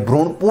ઉપર કે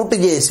ભ્રૂણપૂટ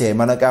જે છે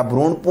મને કે આ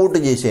ભ્રૂણપૂટ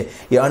જે છે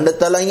એ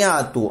અંડતલ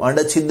અહીંયા હતું,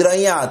 અંડછિદ્ર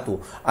અહીંયા હતું,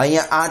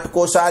 અહીંયા 8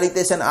 કોષ આ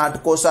રીતે છે ને 8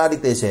 કોષ આ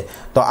રીતે છે.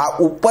 તો આ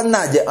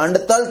ઉપરના જે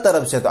અંડતલ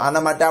તરફ છે તો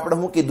આના માટે આપણે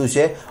શું કીધું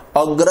છે?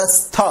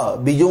 અગ્રસ્થ.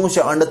 બીજું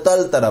છે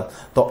અંડતલ તરફ.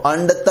 તો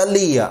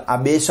અંડતલીય આ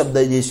 2 શબ્દ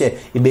જે છે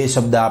એ 2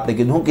 શબ્દ આપણે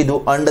કીધું. શું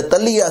કીધું?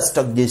 અંડતલીય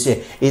અષ્ટક જે છે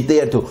એ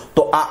તૈયાર થયું.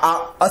 તો આ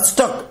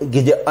અષ્ટક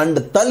કે જે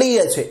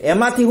અંડતલીય છે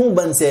એમાંથી શું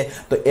બનશે?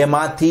 તો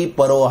એમાંથી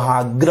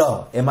પરોહાગ્ર.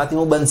 એમાંથી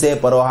શું બનશે?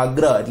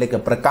 પરોહાગ્ર એટલે કે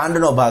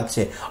પ્રકાંડનો ભાગ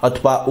છે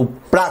અથવા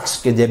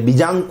ઉપ્રાક્ષ કે જે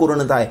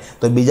બીજાંકુરણ થાય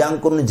તો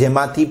બીજાંકુરણ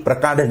જેમાંથી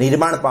પ્રકાંડ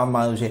નિર્માણ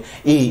પામવાનું છે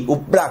એ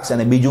ઉપ્રાક્ષ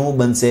અને બીજું શું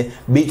બનશે?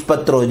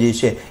 બીજપત્રો જે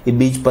છે એ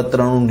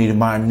બીજપત્રનું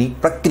નિર્માણની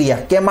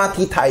પ્રક્રિયા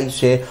કેમાંથી થાય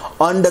છે?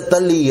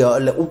 અંડતલીય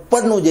એટલે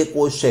ઉપરનું જે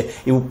કોષ છે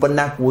એ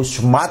ઉપરના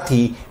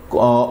કોષમાંથી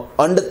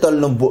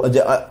અંડતલનું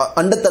જે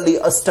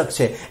અંડતલીય અષ્ટક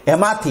છે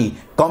એમાંથી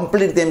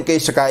કમ્પ્લીટ તેમ કહી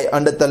શકાય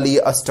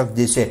અંડતલીય અષ્ટક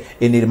જે છે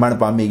એ નિર્માણ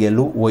પામી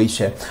ગયેલું હોય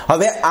છે.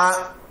 હવે આ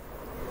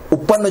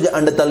ઉપરનું જે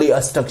અંડતલીય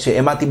અષ્ટક છે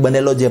એમાંથી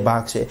બનેલો જે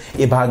ભાગ છે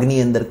એ ભાગની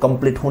અંદર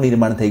કમ્પ્લીટ શું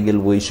નિર્માણ થઈ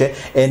ગયેલું હોય છે?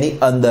 એની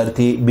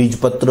અંદરથી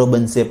બીજપત્રો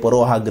બનશે,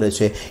 પરોહાગ્ર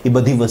છે, એ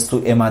બધી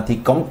વસ્તુ એમાંથી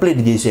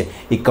કમ્પ્લીટ જે છે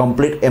એ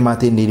કમ્પ્લીટ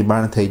એમાંથી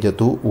નિર્માણ થઈ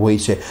જતું હોય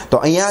છે. તો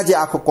અહીંયા જે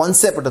આખો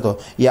કોન્સેપ્ટ હતો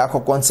એ આખો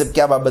કોન્સેપ્ટ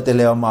કયા બાબતે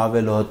લેવામાં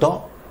આવેલો હતો?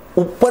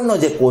 ઉપરનો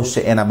જે કોષ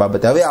છે એના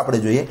બાબતે. હવે આપણે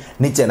જોઈએ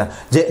નીચેના.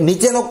 જે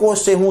નીચેનો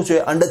કોષ છે શું છે?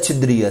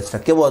 અંડછિદ્રીય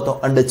અષ્ટક. કેવો હતો?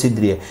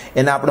 અંડછિદ્રીય.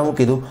 એને આપણે શું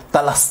કીધું?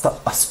 તલસ્થ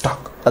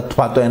અષ્ટક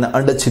અથવા તો એના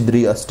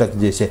અંડછિદ્રીય અષ્ટક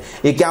જે છે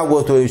એ ક્યાં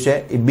ગોઠવાયું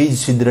છે? એ બીજ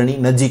છિદ્રની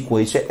નજીક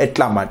હોય છે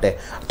એટલા માટે.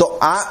 તો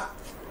આ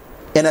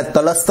એને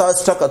તલસ્થ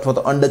અષ્ટક અથવા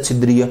તો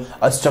અંડછિદ્રીય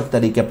અષ્ટક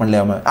તરીકે પણ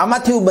લેવામાં આવે.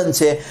 આમાંથી શું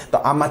બનશે? તો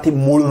આમાંથી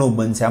મૂળનું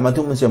બનશે.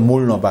 આમાંથી શું બનશે?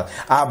 મૂળનો ભાગ.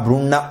 આ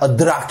ભ્રૂણના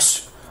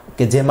અધ્રાક્ષ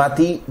કે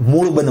જેમાંથી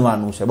મૂળ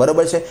બનવાનું છે,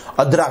 બરોબર છે.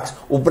 અદ્રાક્ષ,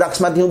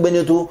 ઉપરાક્ષમાંથી શું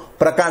બન્યું હતું?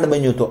 પ્રકાંડ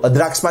બન્યું હતું.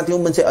 અદ્રાક્ષમાંથી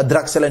શું બનશે?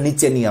 અદ્રાક્ષ એટલે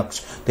નીચેની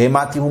અક્ષ, તો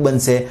એમાંથી શું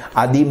બનશે?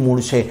 આદિ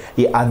મૂળ છે.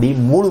 એ આદિ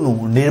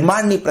મૂળનું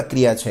નિર્માણની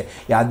પ્રક્રિયા છે.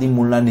 એ આદિ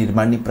મૂળના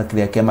નિર્માણની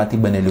પ્રક્રિયા કેમાંથી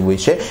બનેલી હોય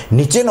છે?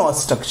 નીચેનો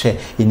અષ્ટક છે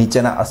એ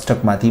નીચેના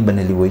અષ્ટકમાંથી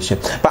બનેલી હોય છે.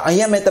 પણ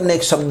અહીંયા મેં તમને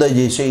એક શબ્દ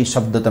જે છે એ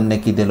શબ્દ તમને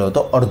કીધેલો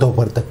હતો,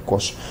 અર્ધોવર્ધક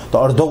કોષ. તો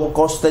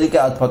અર્ધકોષ તરીકે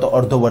અથવા તો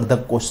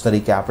અર્ધોવર્ધક કોષ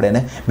તરીકે આપણે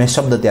એને મેં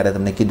શબ્દ ત્યારે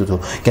તમને કીધું હતું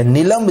કે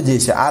નિલંબ જે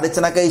છે, આ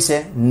રચના કઈ છે?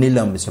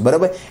 નિલંબ છે,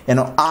 બરાબર.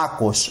 એનો આ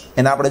કોષ,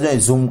 એને આપણે જોઈએ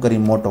ઝૂમ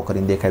કરીને મોટો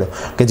કરીને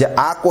દેખાડ્યો કે જે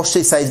આ કોષ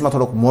છે સાઈઝમાં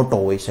થોડોક મોટો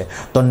હોય છે.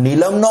 તો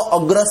નિલંબનો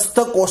અગ્રસ્થ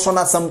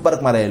કોષોના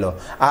સંપર્કમાં રહેલો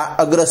આ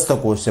અગ્રસ્થ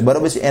કોષ છે,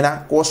 બરાબર છે. એના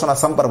કોષોના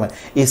સંપર્કમાં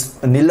એ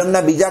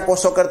નિલંબના બીજા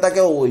કોષો કરતા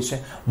કેવો હોય છે?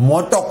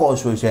 મોટો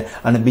કોષ હોય છે.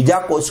 અને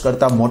બીજા કોષ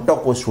કરતા મોટો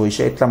કોષ હોય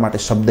છે એટલા માટે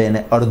શબ્દ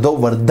એને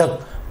અર્ધોવર્ધક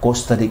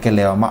કોષ તરીકે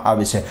લેવામાં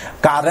આવે છે.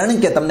 કારણ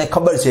કે તમને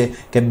ખબર છે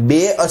કે બે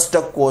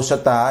અષ્ટક કોષ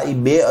હતા, એ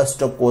બે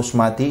અષ્ટક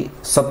કોષમાંથી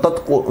સતત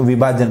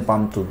વિભાજન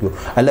પામતું હતું,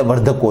 એટલે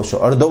વર્ધક કોષો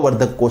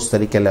અર્ધોવર્ધક કોષ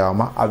તરીકે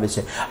લેવામાં આવે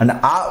છે. અને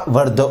આ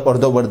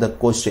અર્ધોવર્ધક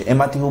કોષ છે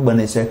એમાંથી શું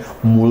બને છે?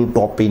 મૂળ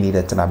ટોપીની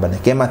રચના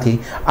બને. કેમાંથી?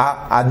 આ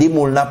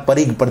આદિમૂળના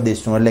પરિઘ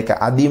પ્રદેશનું, એટલે કે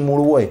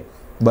આદિમૂળ હોય,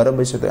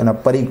 બરાબર છે, તો એના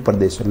પરિઘ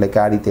પ્રદેશ, એટલે કે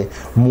આ રીતે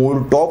મૂળ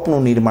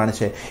ટોપનું નિર્માણ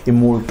છે. એ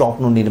મૂળ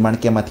ટોપનું નિર્માણ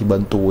કેમાંથી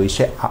બનતું હોય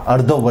છે? આ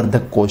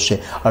અર્ધોવર્ધક કોષ છે,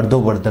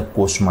 અર્ધોવર્ધક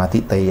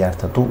કોષમાંથી તૈયાર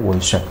થતું હોય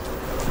છે.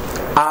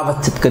 આ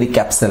વાતચીત કરી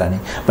કેપ્સેલાની,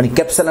 પણ એ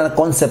કેપ્સેલાના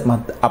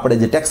કોન્સેપ્ટમાં આપણે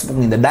જે ટેક્સ્ટ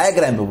બુકની અંદર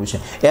ડાયાગ્રામ આપ્યું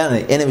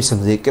છે એને વિશે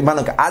સમજીએ કે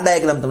માનો કે આ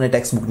ડાયાગ્રામ તમને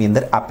ટેક્સ્ટ બુકની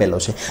અંદર આપેલો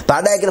છે. તો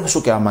આ ડાયાગ્રામ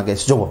શું કહેવા માંગે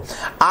છે? જુઓ,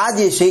 આ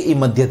જે છે એ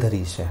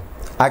મધ્યધરી છે.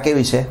 આ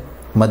કેવી છે?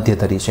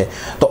 મધ્યધરી છે.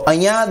 તો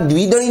અહીંયા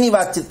દ્વિદળીની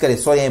વાતચીત કરીએ,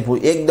 સોરી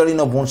અહીં એક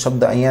દળીનો ભૂણ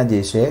શબ્દ અહીંયા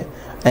જે છે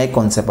અહીં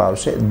કોન્સેપ્ટ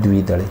આવશે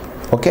દ્વિદળી.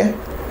 ઓકે,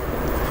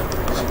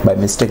 બાય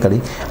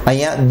મિસ્ટેકલી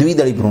અહીંયા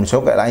દ્વિદળી ભ્રૂણ છે.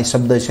 ઓકે, અહીં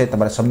શબ્દ છે,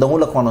 તમારે શબ્દ હું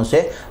લખવાનો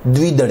છે?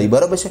 દ્વિદળી,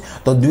 બરાબર છે.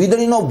 તો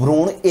દ્વિદળીનો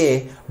ભ્રૂણ એ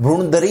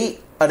ભ્રૂણધરી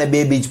અને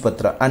બે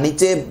બીજપત્ર, આ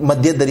નીચે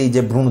મધ્યધરી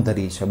જે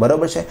ભ્રૂણધરી છે,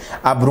 બરાબર છે,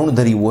 આ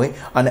ભ્રૂણધરી હોય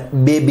અને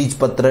બે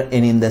બીજપત્ર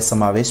એની અંદર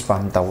સમાવેશ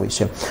પામતા હોય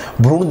છે.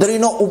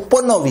 ભ્રૂણધરીનો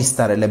ઉપરનો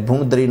વિસ્તાર, એટલે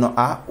ભ્રૂણધરીનો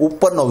આ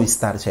ઉપરનો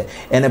વિસ્તાર છે,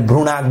 એને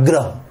ભ્રૂણાગ્ર,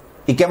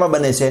 એ કેમાં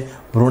બને છે?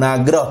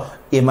 ભ્રૂણાગ્ર.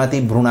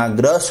 એમાંથી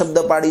ભ્રૂણાગ્ર શબ્દ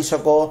પાડી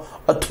શકો,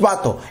 અથવા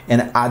તો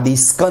એને આદિ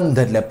સ્કંધ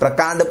એટલે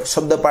પ્રકાંડ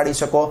શબ્દ પાડી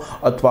શકો,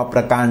 અથવા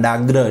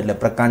પ્રકાંડાગ્ર એટલે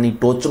પ્રકાંડની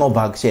ટોચનો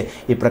ભાગ છે,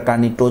 એ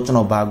પ્રકાંડની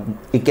ટોચનો ભાગ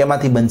એ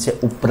કેમાંથી બનશે?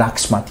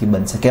 ઉપરાક્ષમાંથી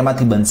બનશે.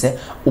 કેમાંથી બનશે?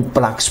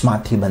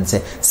 ઉપરાક્ષમાંથી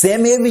બનશે.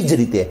 સેમ એવી જ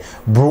રીતે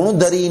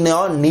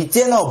ભ્રૂણધરીનો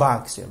નીચેનો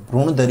ભાગ છે,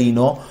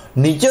 ભ્રૂણધરીનો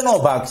નીચેનો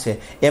ભાગ છે,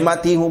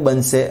 એમાંથી શું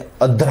બનશે?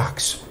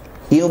 અદ્રાક્ષ.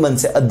 એવું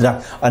બનશે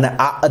અદ્રાક્ષ. અને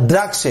આ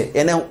અદ્રાક્ષ છે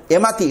એને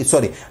એમાંથી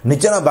સોરી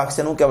નીચેનો ભાગ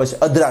છે એનું કહેવાય છે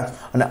અદ્રાક્ષ.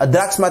 અને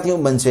અદ્રાક્ષમાંથી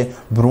શું બનશે?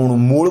 ભ્રૂણ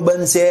મૂળ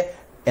બનશે,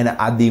 એને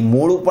આદિ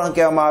મૂળ પણ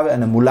કહેવામાં આવે.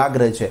 અને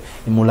મૂલાગ્ર છે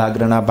એ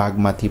મૂલાગ્રના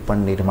ભાગમાંથી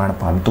પણ નિર્માણ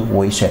પામતું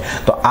હોય છે.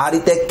 તો આ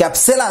રીતે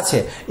કેપ્સેલા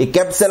છે, એ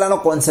કેપ્સેલાનો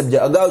કોન્સેપ્ટ જે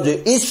અગાઉ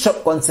જોયો એ જ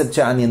કોન્સેપ્ટ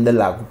છે આની અંદર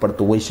લાગુ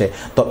પડતું હોય છે.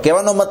 તો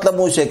કહેવાનો મતલબ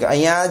શું છે કે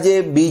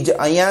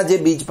અહીંયા જે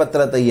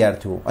બીજપત્ર તૈયાર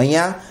થયું,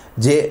 અહીંયા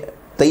જે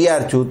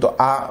તૈયાર થયું, તો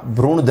આ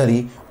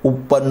ભ્રૂણધરી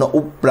ઉપરનો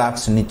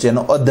ઉપરાક્ષ,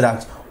 નીચેનો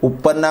અદ્રાક્ષ,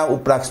 ઉપરના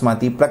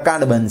ઉપરાક્ષમાંથી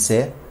પ્રકાંડ બનશે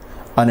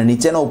અને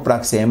નીચેનો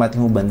ઉપરાક્ષ છે એમાંથી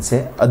શું બનશે?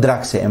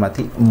 અદ્રાક્ષ છે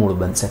એમાંથી મૂળ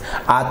બનશે.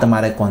 આ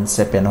તમારે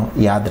કોન્સેપ્ટ એનો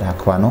યાદ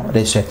રાખવાનો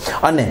રહેશે.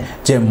 અને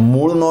જે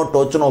મૂળનો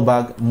ટોચનો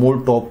ભાગ,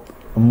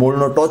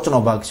 મૂળનો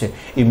ટોચનો ભાગ છે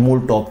એ મૂળ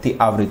ટોપથી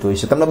આવૃત હોય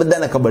છે. તમને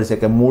બધાને ખબર છે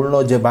કે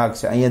મૂળનો જે ભાગ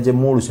છે, અહીંયા જે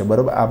મૂળ છે,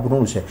 બરોબર, આ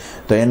ભ્રૂણ છે,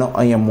 તો એનો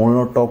અહીંયા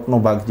મૂળનો ટોપનો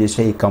ભાગ જે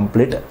છે એ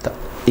કમ્પ્લીટ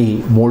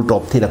એ મૂળ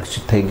ટોપથી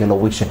રક્ષિત થઈ ગયેલો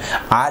હોય છે.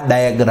 આ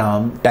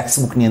ડાયાગ્રામ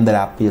ટેક્સ્ટ બુકની અંદર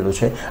આપેલું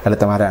છે, એટલે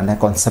તમારે આને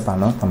કોન્સેપ્ટ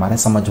આનો તમારે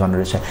સમજવાનો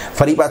રહેશે.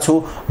 ફરી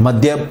પાછું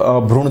મધ્ય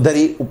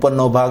ભ્રૂણધરી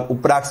ઉપરનો ભાગ,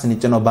 ઉપરાક્ષ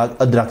નીચેનો ભાગ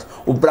અદ્રાક્ષ.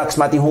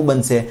 ઉપરાક્ષમાંથી શું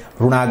બનશે?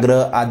 ભ્રૂણાગ્ર,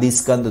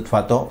 આદિસ્કંદ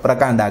અથવા તો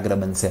પ્રકાંડાગ્ર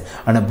બનશે.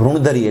 અને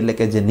ભ્રૂણધરી એટલે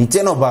કે જે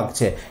નીચેનો ભાગ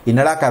છે એ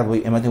નળાકાર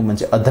હોય, એમાંથી શું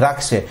બનશે?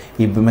 અદ્રાક્ષ છે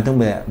એ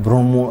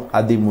ભ્રૂણમૂળ,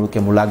 આદિમૂળ કે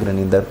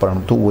મૂલાગ્રની અંદર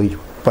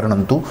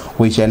પરણતું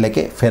હોય છે, એટલે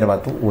કે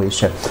ફેરવાતું હોય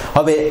છે.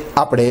 હવે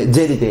આપણે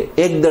જે રીતે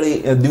એક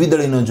દળી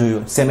દ્વિદળીનો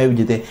જોયું, સેમ એવી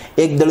રીતે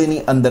એક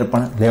દળીની અંદર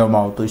પણ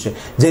લેવામાં આવતું છે.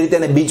 જે રીતે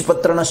એને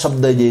બીજપત્રનો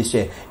શબ્દ જે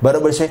છે,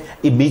 બરોબર છે,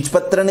 એ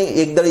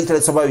બીજપત્રની એક દળી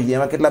સ્વાભાવિક છે.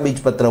 એમાં કેટલા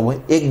બીજપત્ર હોય?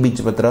 એક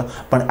બીજપત્ર.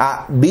 પણ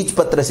આ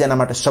બીજપત્ર છે એના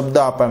માટે શબ્દ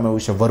આપવામાં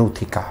આવ્યું છે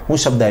વરુથિકા. હું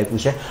શબ્દ આપ્યું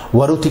છે?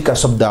 વરુથિકા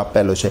શબ્દ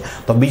આપેલો છે.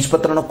 તો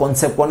બીજપત્રનો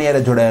કોન્સેપ્ટ કોની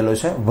હારે જોડાયેલો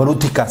છે?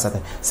 વરુથિકા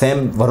સાથે.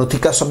 સેમ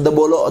વરુથિકા શબ્દ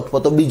બોલો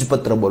અથવા તો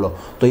બીજપત્ર બોલો,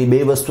 તો એ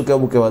બે વસ્તુ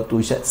કેવું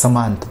કહેવાતું છે?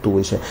 સમાન થતું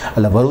હોય છે.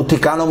 એટલે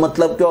વરુથિકાનો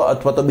મતલબ કયો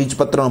અથવા તો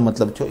બીજપત્રનો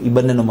મતલબ કયો, એ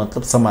બંનેનો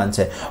મતલબ સમાન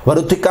છે.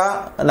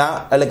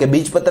 વરુથિકાના એટલે કે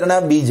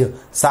બીજપત્રના બીજ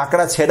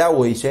સાંકડા છેડા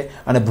હોય છે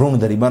અને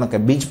ભ્રૂણધરી, બનો કે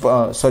બીજ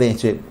સોરી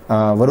છે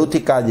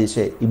વરુથિકા જે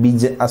છે એ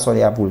બીજ, આ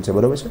સોરી આ ભૂલ છે,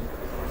 બરોબર છે.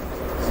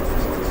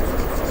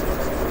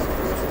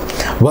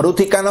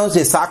 વરુથિકાનો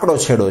જે સાંકડો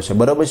છેડો છે,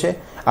 બરોબર છે,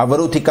 આ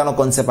વરુથિકાનો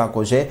કોન્સેપ્ટ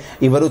આખો છે.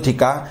 એ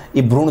વરુથિકા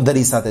એ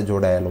ભ્રૂણધરી સાથે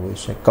જોડાયેલો હોય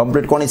છે.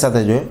 કમ્પ્લીટ કોની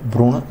સાથે જોઈએ?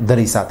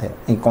 ભ્રૂણધરી સાથે.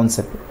 એ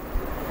કોન્સેપ્ટ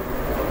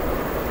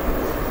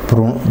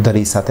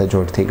ભ્રૂણધરી સાથે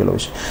જોઈન્ટ થઈ ગયેલો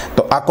છે.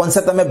 તો આ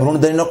કોન્સેપ્ટ તમે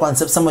ભ્રૂણધરીનો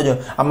કોન્સેપ્ટ સમજો.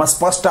 આમાં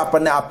સ્પષ્ટ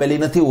આપણને આપેલી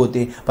નથી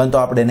હોતી, પરંતુ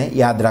આપણે એને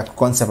યાદ રાખ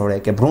કોન્સેપ્ટ વડે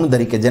કે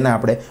ભ્રૂણધરી કે જેને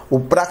આપણે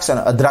ઉપરાક્ષ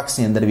અને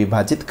અધ્રાક્ષની અંદર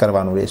વિભાજિત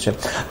કરવાનું રહેશે.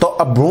 તો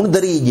આ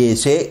ભ્રૂણધરી જે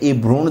છે એ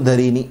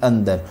ભ્રૂણધરીની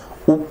અંદર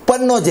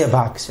ઉપરનો જે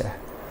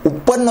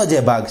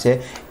ભાગ છે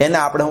એને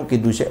આપણે શું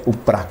કીધું છે?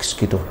 ઉપરાક્ષ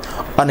કીધું.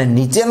 અને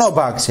નીચેનો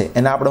ભાગ છે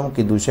એને આપણે શું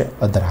કીધું છે?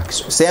 અધ્રાક્ષ.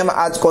 સેમ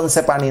આ જ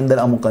કોન્સેપ્ટ આની અંદર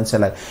અમુક અંશે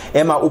લાગે.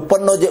 એમાં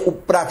ઉપરનો જે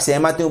ઉપરાક્ષ છે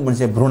એમાંથી શું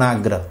બનશે?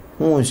 ભ્રૂણાગ્ર.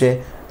 શું છે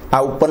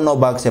આ ઉપરનો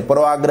ભાગ છે?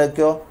 પરોઆગ્ર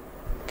કયો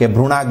કે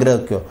ભ્રૂણાગ્ર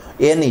કયો?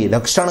 એની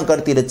રક્ષણ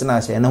કરતી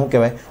રચના છે એને શું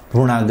કહેવાય?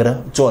 ભ્રૂણાગ્ર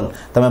ચોલ.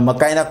 તમે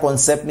મકાઈના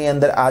કોન્સેપ્ટની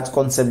અંદર આ જ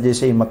કોન્સેપ્ટ જે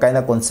છે એ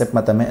મકાઈના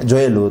કોન્સેપ્ટમાં તમે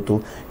જોયેલું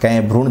હતું કે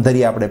અહીંયા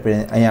ભ્રૂણધરી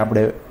અહીંયા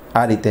આપણે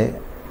આ રીતે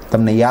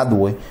તમને યાદ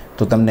હોય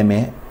તો તમને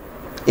મેં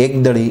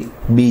એકદળી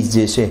બીજ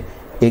જે છે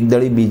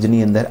એકદળી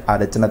બીજની અંદર આ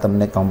રચના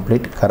તમને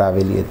કમ્પ્લીટ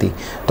કરાવેલી હતી.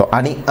 તો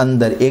આની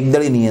અંદર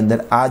એકદળીની અંદર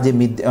આ જે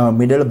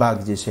મિડલ ભાગ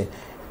જે છે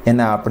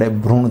એને આપણે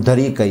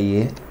ભ્રૂણધરી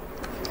કહીએ.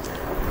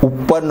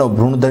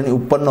 ભ્રૂણધરીની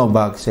ઉપરનો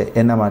ભાગ છે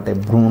એના માટે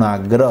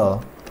ભ્રૂણાગ્ર,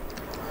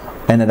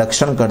 એને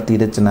રક્ષણ કરતી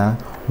રચના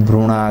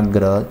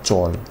ભ્રૂણાગ્ર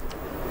ચોલ.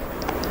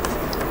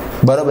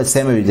 બરાબર,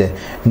 સેમ એવી જાય.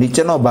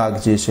 નીચેનો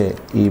ભાગ જે છે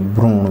એ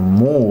ભ્રૂણ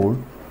મૂળ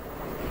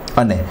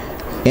અને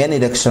એની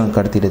રક્ષણ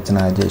કરતી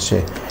રચના જે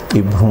છે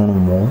એ ભ્રૂણ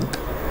મૂળ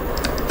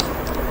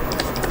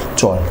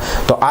ચોલ.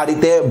 તો આ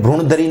રીતે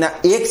ભ્રૂણધરીના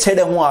એક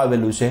છેડે હું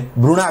આવેલું છે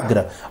ભ્રૂણાગ્ર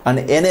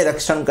અને એને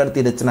રક્ષણ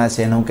કરતી રચના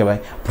છે એને શું કહેવાય?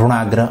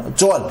 ભ્રૂણાગ્ર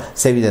ચોલ.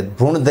 સેવી રીતે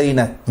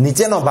ભ્રૂણધરીના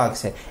નીચેનો ભાગ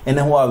છે એને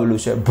શું આવેલું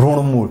છે?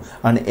 ભ્રૂણમૂળ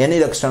અને એની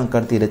રક્ષણ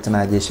કરતી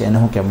રચના જે છે એને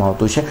શું કહેવામાં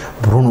આવતું છે?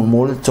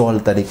 ભ્રૂણમૂળ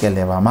ચોલ તરીકે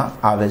લેવામાં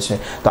આવે છે.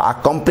 તો આ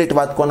કમ્પ્લીટ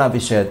વાત કોના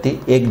વિશે હતી?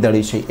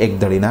 એકદળી છે,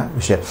 એકદળીના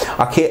વિશે.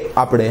 આખી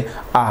આપણે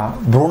આ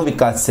ભ્રૂણ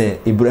વિકાસ છે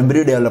એ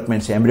એમ્બ્રિયો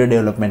ડેવલપમેન્ટ છે. એમ્બ્રિયો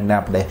ડેવલપમેન્ટને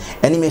આપણે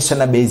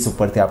એનિમેશનના બેઝ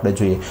ઉપરથી આપણે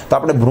જોઈએ તો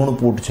આપણે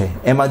ભ્રૂણપૂટ છે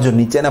એમાં જો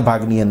નીચેના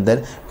ભાગની અંદર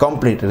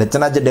કમ્પ્લીટ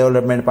રચના જે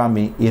ડેવલપમેન્ટ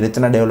પામી એ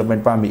રચના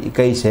ડેવલપમેન્ટ પામી એ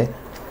કઈ છે?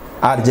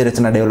 આ જે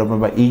રચના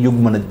ડેવલપમેન્ટ એ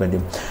યુગ્મનજ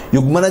બન્યું.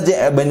 યુગ્મનજ જે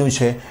બન્યું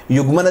છે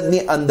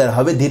યુગ્મનજની અંદર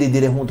હવે ધીરે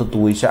ધીરે શું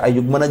થતું હોય છે? આ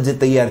યુગ્મનજ જે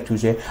તૈયાર થયું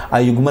છે આ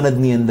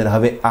યુગ્મનજની અંદર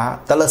હવે આ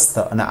તલસ્થ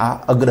અને આ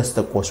અગ્રસ્થ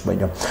કોષ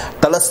બન્યો.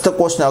 તલસ્થ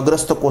કોષ ને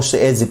અગ્રસ્થ કોષ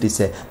એઝ ઇટ ઇઝ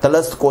છે.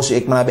 તલસ્થ કોષ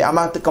એકમાં બે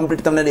આમાં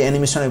કમ્પ્લીટ તમને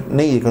એનિમેશન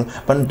નહીં કરું,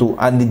 પરંતુ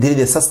આ ધીરે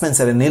ધીરે સસ્પેન્સ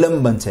એટલે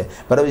નિલંબન છે.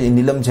 બરાબર, એ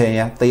નિલંબ છે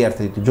અહીંયા તૈયાર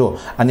થઈ ગયું. જો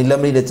આ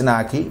નિલંબની રચના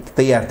આખી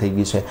તૈયાર થઈ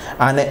ગઈ છે.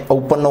 આને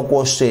ઉપરનો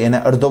કોષ છે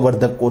એને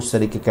અર્ધોવર્ધક કોષ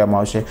તરીકે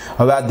કહેવામાં આવશે.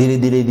 હવે આ ધીરે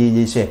ધીરે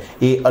જે છે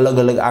એ અલગ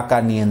અલગ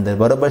આકારની અંદર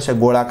બરોબર છે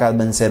ગોળાકાર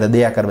બનશે,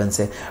 હૃદયાકાર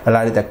બનશે. એટલે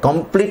આ રીતે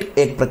કમ્પ્લીટ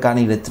એક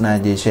પ્રકારની રચના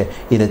જે છે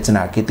એ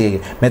રચના આખી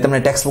તે મેં તમને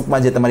ટેક્સ્ટ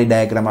બુકમાં જે તમારી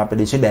ડાયાગ્રામ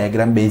આપેલી છે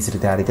ડાયાગ્રામ બેઝ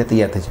રીતે આ રીતે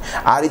તૈયાર થઈ છે.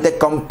 આ રીતે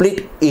કમ્પ્લીટ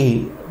એ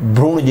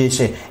ભ્રૂણ જે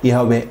છે એ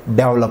હવે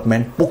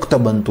ડેવલપમેન્ટ પુખ્ત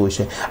બનતું હોય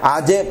છે.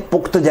 આ જે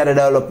પુખ્ત જ્યારે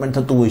ડેવલપમેન્ટ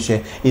થતું હોય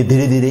છે એ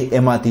ધીરે ધીરે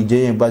એમાંથી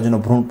જે બાજુનો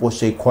ભ્રૂણ પોષ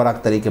છે એ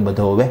ખોરાક તરીકે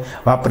બધો હવે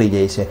વાપરી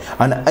જાય છે.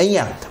 અને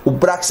અહીંયા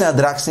ઉપરાક્ષ અને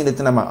અધ્રાક્ષની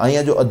રચનામાં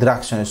અહીંયા જો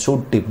અધ્રાક્ષ અને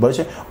શૂટ ટીપ બરાબર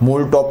છે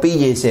મૂળ ટોપી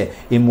જે છે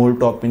એ મૂળ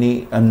ટોપની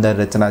અંદર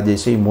રચના જે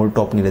છે એ મૂળ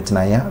ટોપની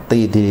રચના અહીંયા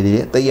ધીરે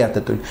ધીરે તૈયાર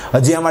થતું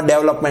હોય. હજી આમાં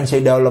ડેવલપમેન્ટ છે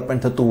એ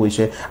ડેવલપમેન્ટ થતું હોય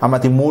છે.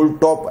 આમાંથી મૂળ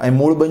ટોપ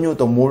મૂળ બન્યું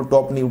તો મૂળ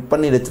ટોપની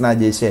ઉપરની રચના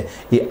જે છે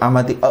એ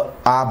આમાંથી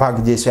આ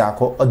ભાગ જે છે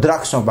આખો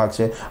અધ્રાક્ષનો ભાગ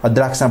છે.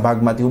 અધ્રાક્ષના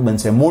ભાગમાંથી શું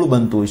બનશે? મૂળ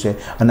બનતું હોય છે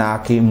અને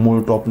આખી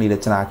મૂળ ટોપની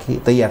રચના આખી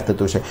તૈયાર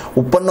થતું છે.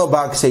 ઉપરનો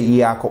ભાગ છે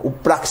એ આખો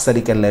ઉપરાક્ષ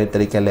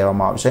તરીકે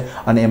લેવામાં આવશે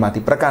અને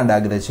એમાંથી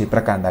પ્રકાંડાગ્ર છે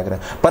પ્રકાંડાગ્ર.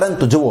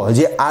 પરંતુ જુઓ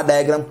હજી આ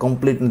ડાયાગ્રામ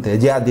કમ્પ્લીટ નથી.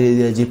 હજી આ ધીરે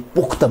ધીરે હજી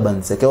પુખ્ત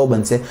બનશે. કેવો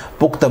બનશે?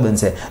 પુખ્ત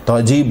બનશે. તો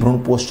હજી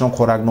ભ્રૂણપોષનો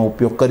ખોરાકનો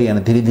ઉપયોગ કરી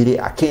અને ધીરે ધીરે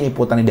આખી એની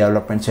પોતાની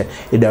ડેવલપમેન્ટ છે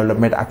એ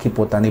ડેવલપમેન્ટ આખી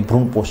પોતાની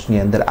ભ્રૂણપોષની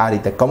અંદર આ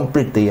રીતે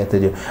કમ્પ્લીટ તૈયાર થઈ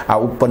જાય. આ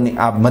ઉપરની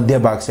આ મધ્ય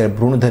ભાગ છે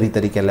ભ્રૂણધરી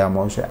તરીકે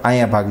લેવામાં આવશે.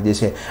 અહીંયા ભાગ જે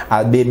છે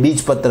આ બે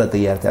બીજપત્ર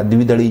તૈયાર થયા.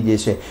 દ્વિદળી જે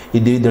છે એ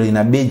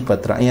દ્વિદળીના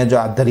બીજપત્ર. અહીંયા જો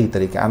આ ધરી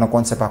તરીકે આનો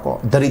કોન્સેપ્ટ આખો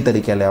ધરી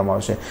તરીકે લેવામાં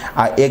આવશે.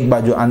 આ એક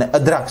બાજુ આને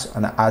અધ્રાક્ષ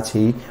અને આ છે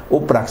એ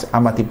ઉપરાક્ષ.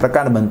 આમાંથી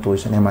પ્રકાંડ બનતું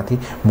હોય છે અને એમાંથી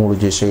મૂળ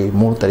જે છે એ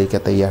મૂળ તરીકે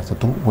તૈયાર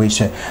થતું હોય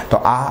છે.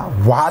 તો આ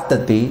વાત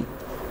હતી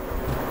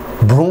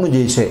ભ્રૂણ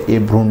જે છે એ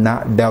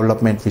ભ્રૂણના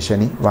ડેવલપમેન્ટ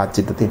વિશેની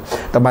વાતચીત હતી.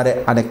 તમારે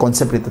આને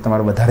કોન્સેપ્ટ રીતે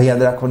તમારે વધારે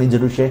યાદ રાખવાની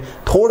જરૂર છે.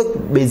 થોડુંક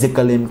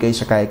બેઝિકલી એમ કહી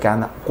શકાય કે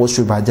આના કોષ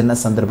વિભાજનના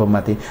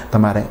સંદર્ભમાંથી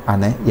તમારે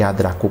આને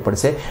યાદ રાખવું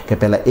પડશે કે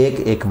પહેલાં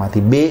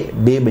એકમાંથી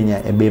બે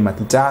બન્યા એ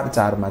બેમાંથી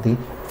ચારમાંથી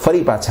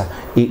ફરી પાછા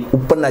એ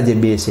ઉપરના જે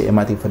બે છે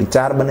એમાંથી ફરી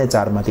 4 બને,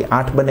 4માંથી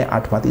 8 બને,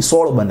 8માંથી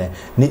 16 બને.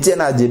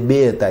 નીચેના જે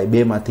બે હતા એ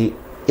બેમાંથી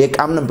એક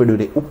આમનામ પડ્યું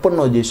રહે.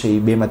 ઉપરનો જે છે એ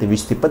 2માંથી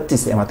 20 થી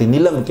 25 એમાંથી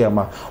નીલમ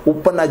કહેવામાં.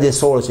 ઉપરના જે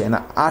 16 છે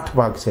એના 8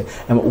 ભાગ છે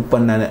એમાં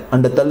ઉપરના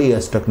અંડતલીય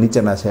અષ્ટક,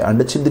 નીચેના છે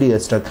અંડછિદ્રીય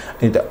અષ્ટક.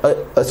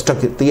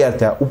 અષ્ટક તૈયાર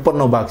થયા.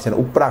 ઉપરનો ભાગ છે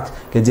ઉપરાક્ષ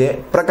કે જે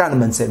પ્રકાંડ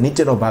બનશે.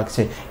 નીચેનો ભાગ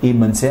છે એ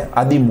બનશે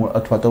આદિમૂળ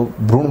અથવા તો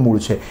ભ્રૂણમૂળ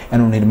છે.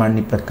 એનું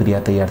નિર્માણની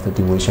પ્રક્રિયા તૈયાર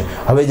થતી હોય છે.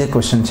 હવે જે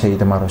ક્વેશ્ચન છે એ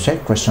તમારો છે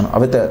ક્વેશ્ચન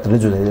હવે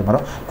રજૂ થાય છે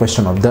તમારો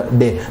ક્વેશ્ચન ઓફ ધ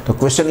ડે. તો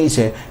ક્વેશ્ચન એ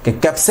છે કે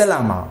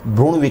કેપ્સેલામાં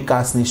ભ્રૂણ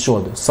વિકાસની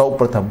શોધ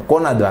સૌપ્રથમ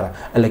કોના દ્વારા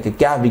એટલે કે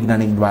કયા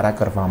વૈજ્ઞાનિક દ્વારા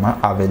કરવામાં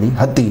આવેલી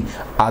હતી?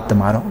 આ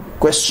તમારો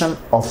ક્વેશ્ચન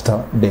ઓફ ધ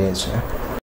ડે છે.